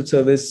financial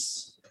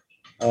service,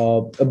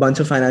 a bunch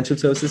of financial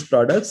services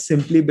products,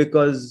 simply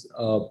because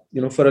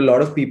for a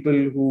lot of people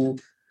who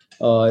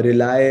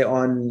rely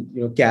on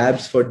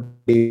cabs for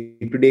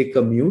day-to-day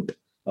commute,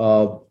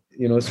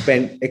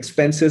 spend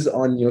expenses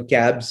on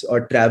cabs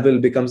or travel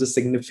becomes a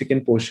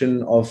significant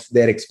portion of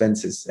their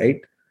expenses,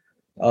 right?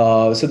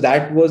 So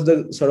that was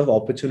the sort of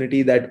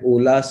opportunity that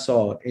Ola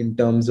saw in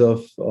terms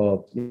of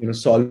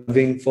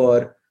solving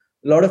for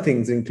a lot of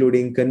things,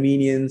 including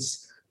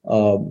convenience,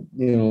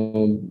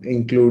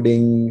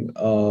 including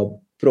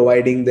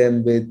providing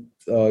them with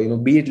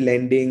be it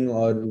lending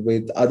or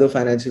with other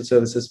financial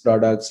services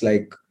products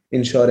like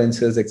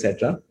insurances,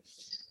 etc.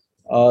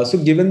 So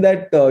given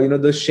that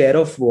the share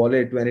of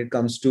wallet when it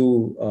comes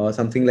to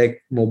something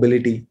like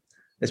mobility,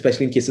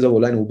 especially in cases of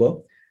Ola and Uber,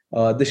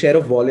 the share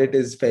of wallet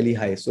is fairly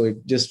high. So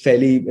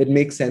it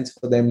makes sense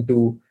for them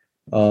to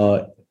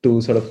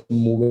sort of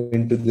move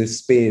into this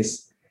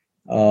space.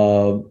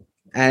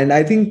 And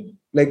I think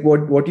like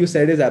what you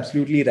said is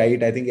absolutely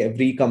right. I think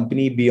every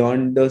company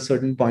beyond a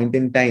certain point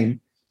in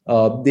time,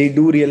 they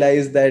do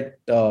realize that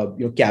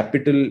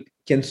capital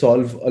can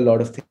solve a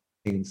lot of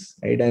things,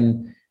 right?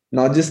 And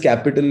not just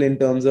capital in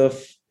terms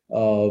of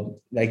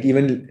like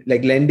even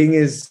like lending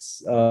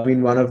is I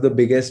mean one of the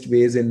biggest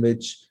ways in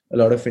which a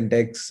lot of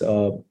fintechs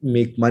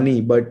make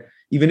money. But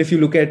even if you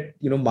look at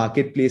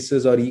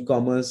marketplaces or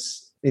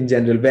e-commerce in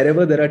general,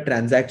 wherever there are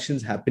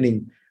transactions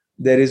happening,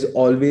 there is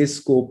always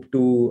scope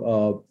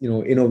to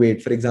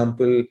innovate. For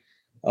example,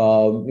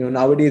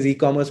 nowadays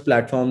e-commerce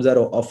platforms are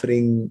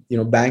offering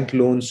bank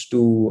loans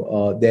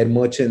to their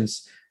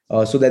merchants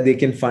so that they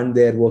can fund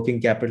their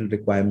working capital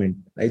requirement,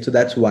 right? So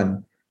that's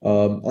one.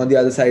 On the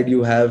other side,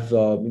 you have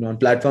on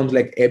platforms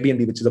like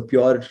Airbnb, which is a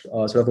pure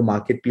sort of a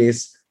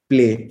marketplace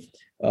play.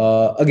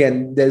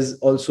 Again, there's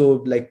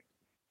also like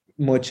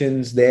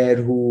merchants there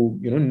who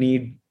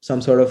need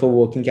some sort of a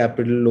working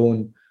capital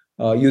loan,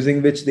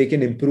 using which they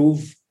can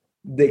improve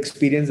the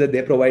experience that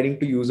they're providing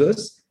to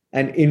users,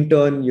 and in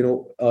turn,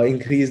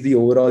 increase the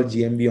overall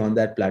GMV on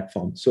that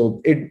platform.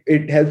 So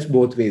it helps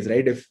both ways,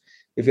 right? If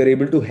you're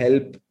able to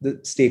help the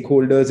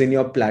stakeholders in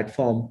your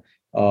platform,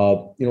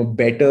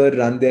 better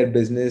run their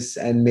business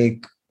and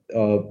make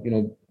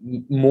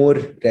more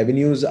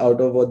revenues out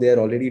of what they're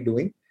already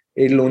doing,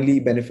 it'll only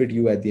benefit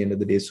you at the end of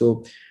the day.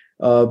 So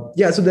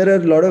so there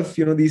are a lot of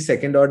these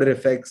second order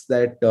effects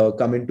that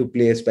come into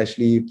play,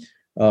 especially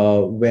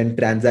when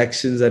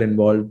transactions are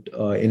involved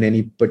in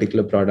any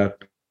particular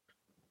product.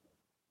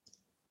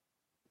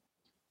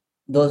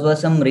 Those were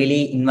some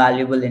really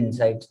invaluable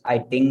insights. I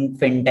think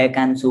fintech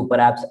and super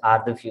apps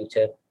are the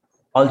future.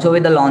 Also,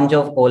 with the launch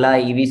of Ola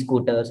EV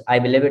scooters, I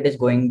believe it is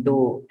going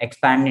to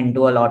expand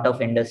into a lot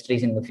of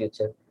industries in the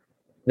future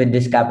with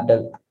this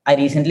capital. I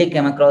recently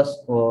came across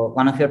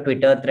one of your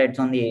Twitter threads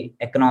on the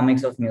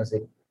economics of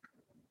music,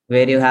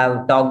 where you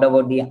have talked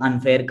about the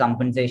unfair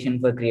compensation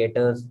for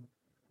creators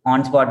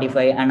on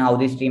Spotify and how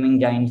the streaming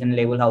giants and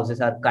label houses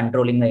are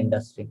controlling the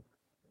industry.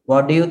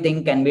 What do you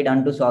think can be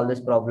done to solve this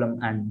problem?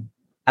 And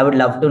I would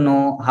love to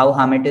know how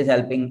Hamid is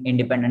helping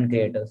independent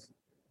creators.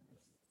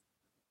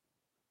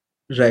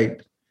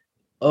 Right.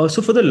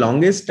 So for the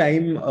longest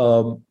time,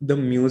 the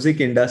music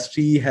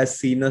industry has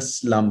seen a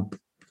slump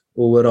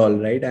overall,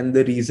 right? And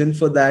the reason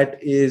for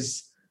that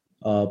is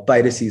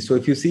piracy. So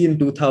if you see in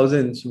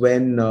 2000s,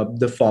 when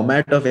the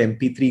format of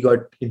MP3 got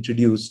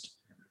introduced,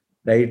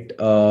 right?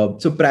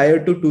 So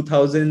prior to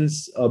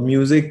 2000s,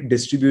 music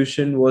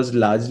distribution was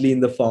largely in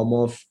the form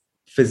of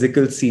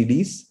physical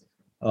CDs.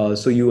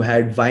 So you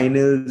had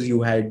vinyls,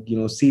 you had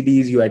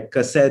CDs, you had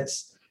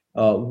cassettes,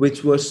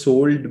 which were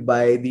sold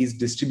by these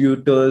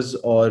distributors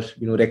or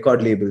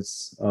record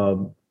labels,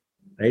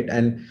 right?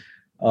 And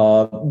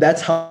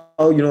that's how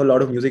a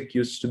lot of music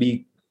used to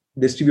be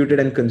distributed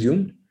and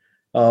consumed.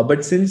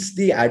 But since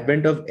the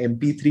advent of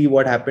MP3,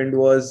 what happened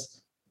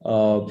was,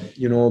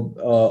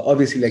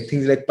 obviously, like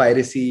things like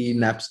piracy,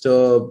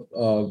 Napster.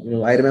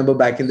 I remember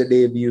back in the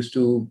day we used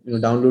to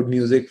download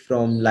music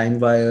from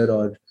LimeWire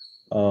or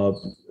a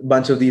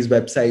bunch of these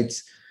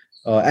websites,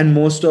 and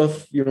most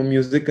of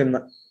music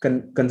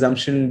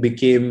consumption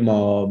became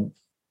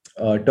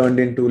turned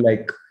into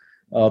like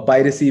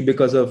piracy,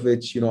 because of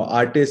which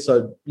artists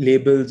or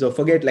labels, or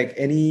forget, like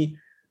any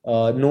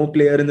no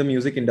player in the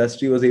music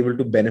industry was able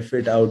to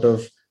benefit out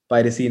of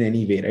piracy in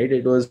any way, right?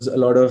 It was a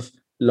lot of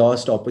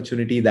lost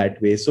opportunity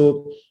that way.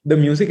 So the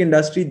music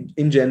industry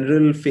in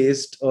general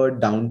faced a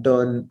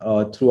downturn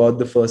throughout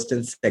the first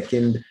and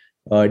second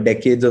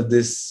decades of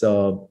this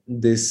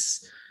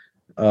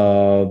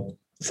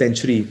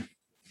century.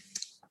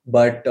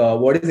 But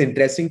what is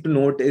interesting to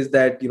note is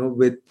that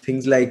with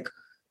things like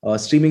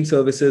streaming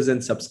services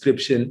and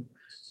subscription,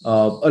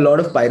 a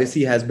lot of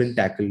piracy has been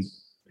tackled,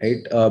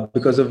 right?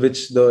 Because of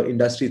which the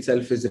industry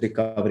itself is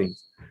recovering.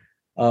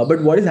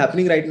 But what is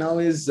happening right now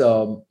is,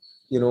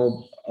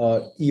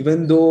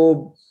 even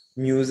though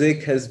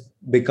music has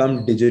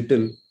become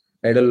digital,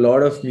 right? A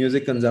lot of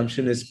music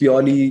consumption is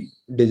purely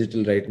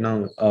digital right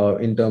now,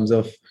 in terms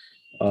of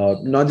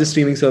not just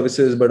streaming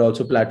services, but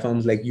also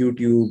platforms like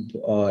YouTube,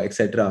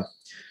 etc.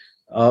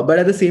 But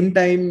at the same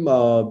time,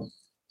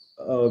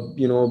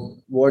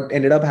 what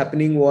ended up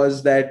happening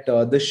was that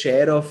the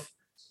share of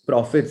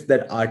profits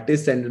that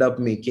artists ended up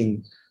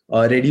making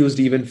reduced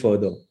even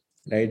further,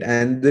 right?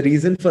 And the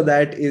reason for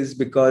that is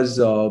because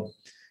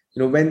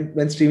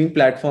when streaming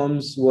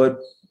platforms were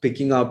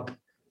picking up,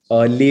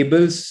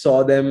 labels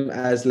saw them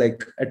as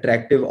like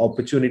attractive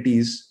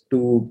opportunities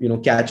to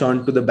catch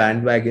on to the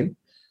bandwagon,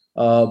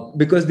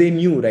 because they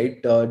knew,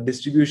 right,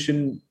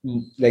 distribution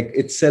like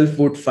itself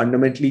would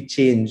fundamentally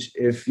change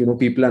if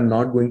people are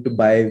not going to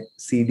buy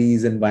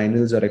CDs and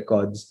vinyls or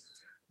records,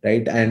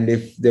 right? And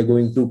if they're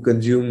going to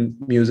consume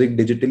music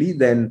digitally,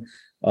 then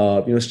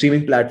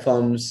streaming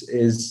platforms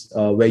is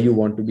where you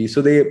want to be.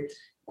 So they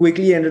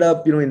quickly ended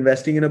up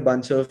investing in a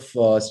bunch of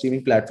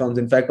streaming platforms.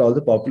 In fact, all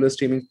the popular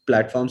streaming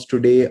platforms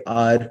today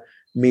are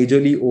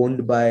majorly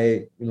owned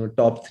by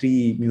top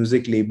 3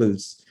 music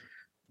labels.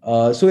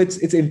 So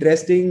it's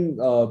interesting,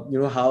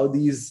 how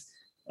these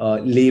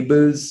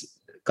labels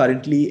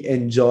currently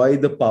enjoy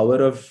the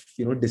power of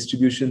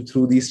distribution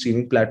through these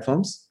streaming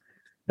platforms,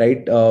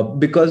 right?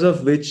 Because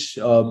of which,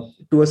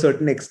 to a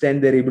certain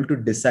extent, they're able to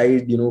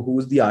decide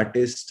who's the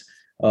artist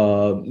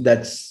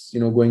that's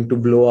going to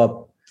blow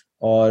up,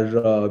 or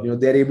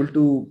they're able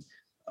to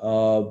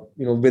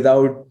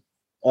without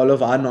all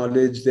of our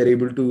knowledge, they're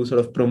able to sort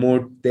of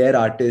promote their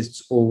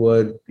artists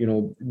over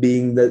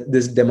being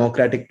this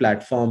democratic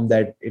platform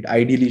that it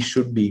ideally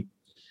should be,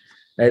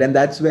 right? And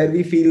that's where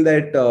we feel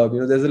that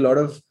there's a lot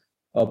of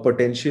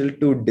potential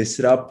to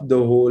disrupt the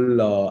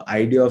whole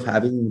idea of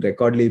having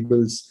record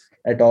labels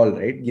at all,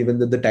 right? Given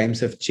that the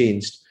times have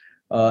changed,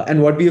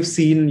 and what we have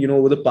seen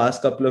over the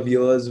past couple of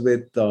years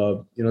with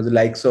the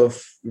likes of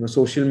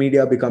social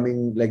media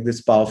becoming like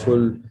this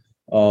powerful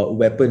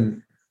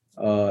weapon,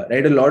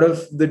 right? A lot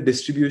of the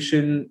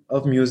distribution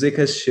of music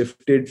has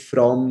shifted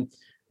from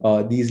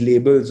these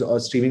labels or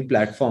streaming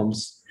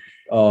platforms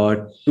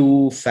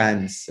to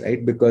fans,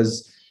 right?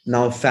 Because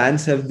now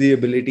fans have the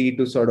ability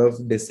to sort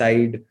of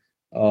decide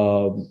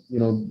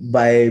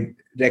by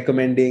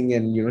recommending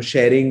and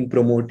sharing,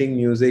 promoting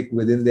music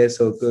within their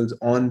circles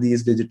on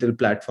these digital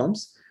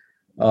platforms,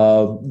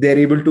 they're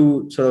able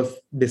to sort of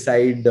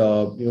decide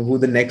who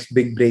the next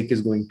big break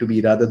is going to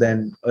be, rather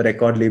than a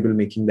record label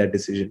making that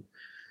decision.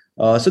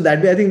 So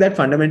that way, I think that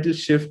fundamental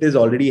shift is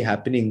already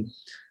happening.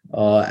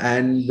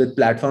 And with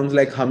platforms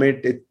like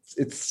Hummit,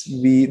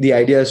 the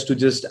idea is to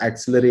just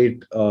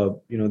accelerate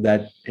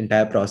that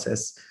entire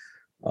process,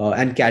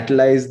 and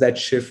catalyze that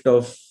shift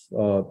of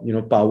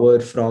power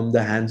from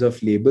the hands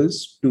of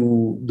labels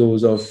to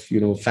those of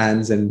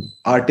fans and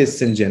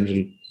artists in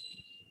general.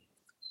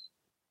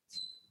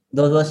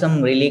 Those were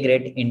some really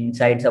great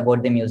insights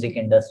about the music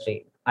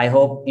industry. I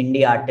hope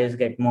indie artists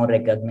get more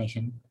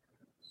recognition.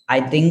 I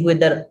think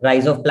with the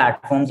rise of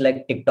platforms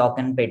like TikTok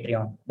and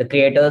Patreon, the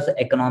creators'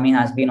 economy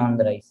has been on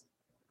the rise.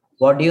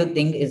 What do you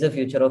think is the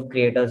future of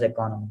creators'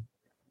 economy?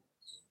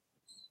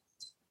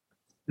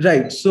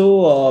 Right.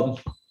 So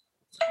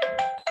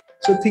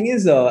thing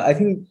is, I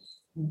think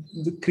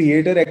the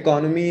creator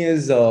economy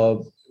is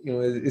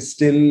is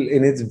still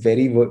in its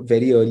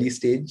very early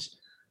stage.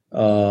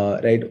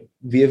 Right.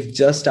 We have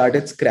just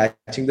started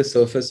scratching the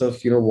surface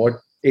of what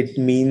it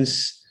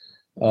means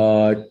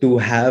to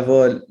have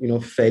a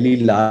fairly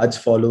large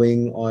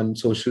following on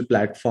social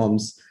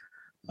platforms,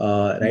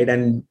 right,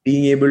 and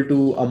being able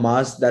to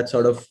amass that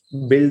sort of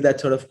build that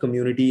sort of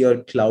community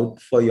or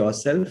clout for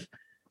yourself,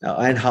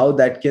 and how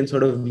that can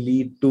sort of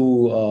lead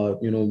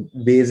to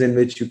ways in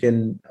which you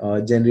can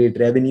generate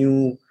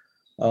revenue,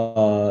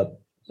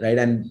 right,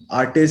 and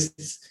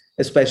artists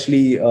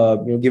especially,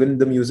 given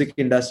the music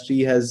industry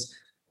has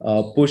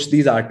pushed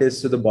these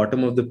artists to the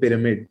bottom of the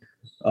pyramid,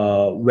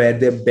 where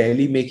they're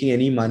barely making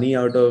any money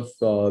out of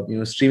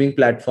streaming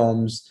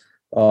platforms.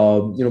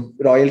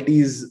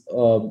 Royalties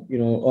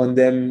on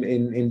them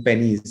in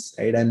pennies,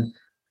 right, and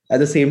at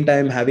the same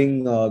time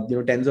having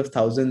tens of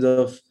thousands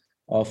of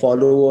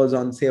followers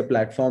on, say, a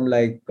platform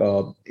like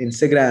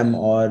Instagram,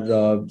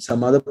 or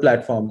some other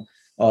platform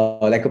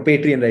like a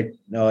Patreon,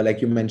 right,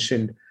 like you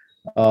mentioned,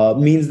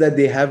 means that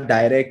they have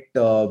direct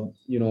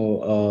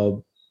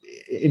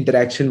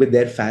interaction with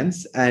their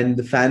fans, and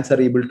the fans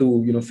are able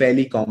to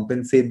fairly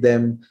compensate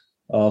them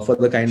for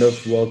the kind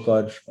of work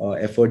or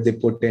effort they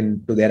put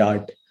into their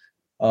art.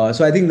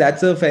 So I think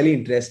that's a fairly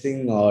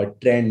interesting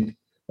trend.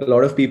 A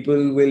lot of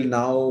people will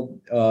now,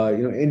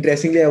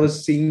 interestingly, I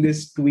was seeing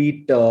this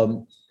tweet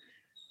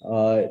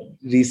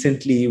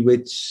recently,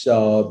 which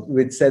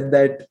said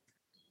that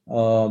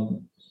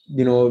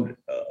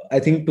I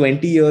think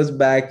 20 years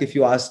back, if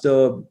you asked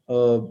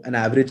an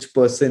average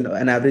person,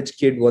 an average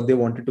kid, what they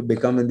wanted to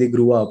become when they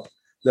grew up,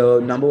 the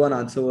number one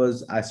answer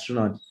was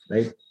astronaut,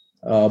 right?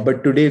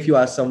 But today, if you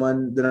ask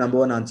someone, the number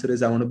one answer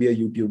is, I want to be a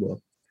YouTuber,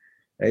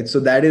 right? So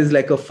that is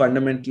like a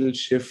fundamental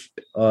shift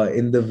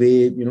in the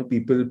way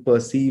people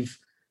perceive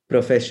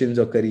professions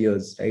or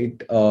careers, right?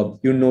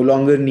 You no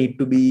longer need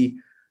to be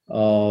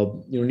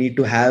need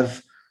to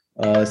have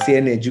say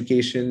an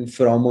education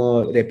from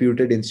a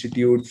reputed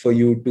institute for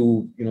you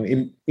to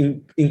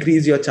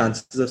increase your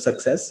chances of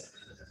success.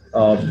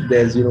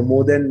 There's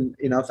more than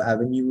enough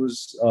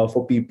avenues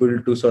for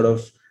people to sort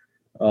of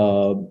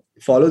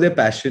follow their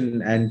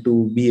passion and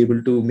to be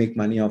able to make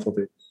money off of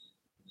it.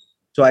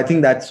 So I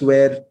think that's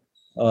where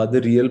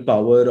the real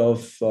power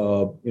of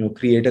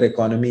creator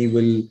economy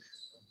will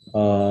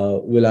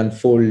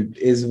unfold,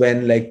 is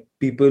when like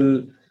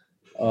people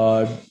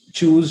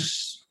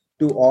choose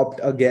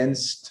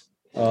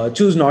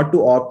not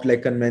to opt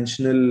like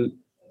conventional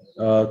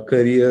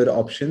career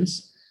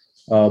options,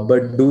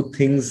 but do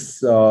things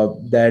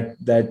that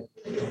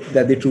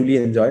they truly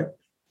enjoy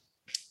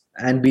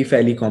and be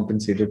fairly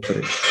compensated for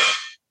it.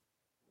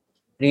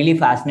 Really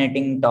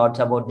fascinating thoughts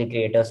about the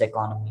creators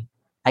economy.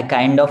 I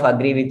kind of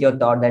agree with your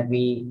thought that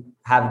we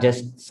have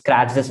just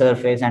scratched the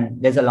surface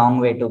and there's a long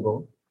way to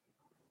go.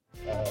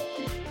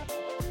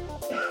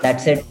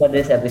 That's it for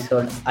this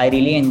episode. I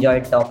really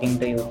enjoyed talking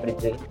to you,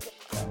 Prithvi.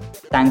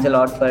 Thanks a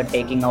lot for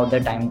taking out the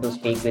time to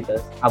speak with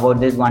us about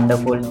these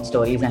wonderful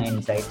stories and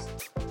insights.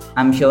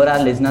 I'm sure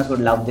our listeners would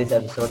love this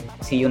episode.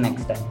 See you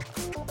next time.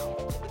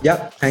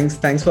 Yeah,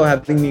 thanks for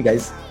having me,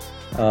 guys.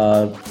 It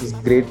was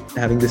great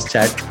having this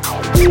chat.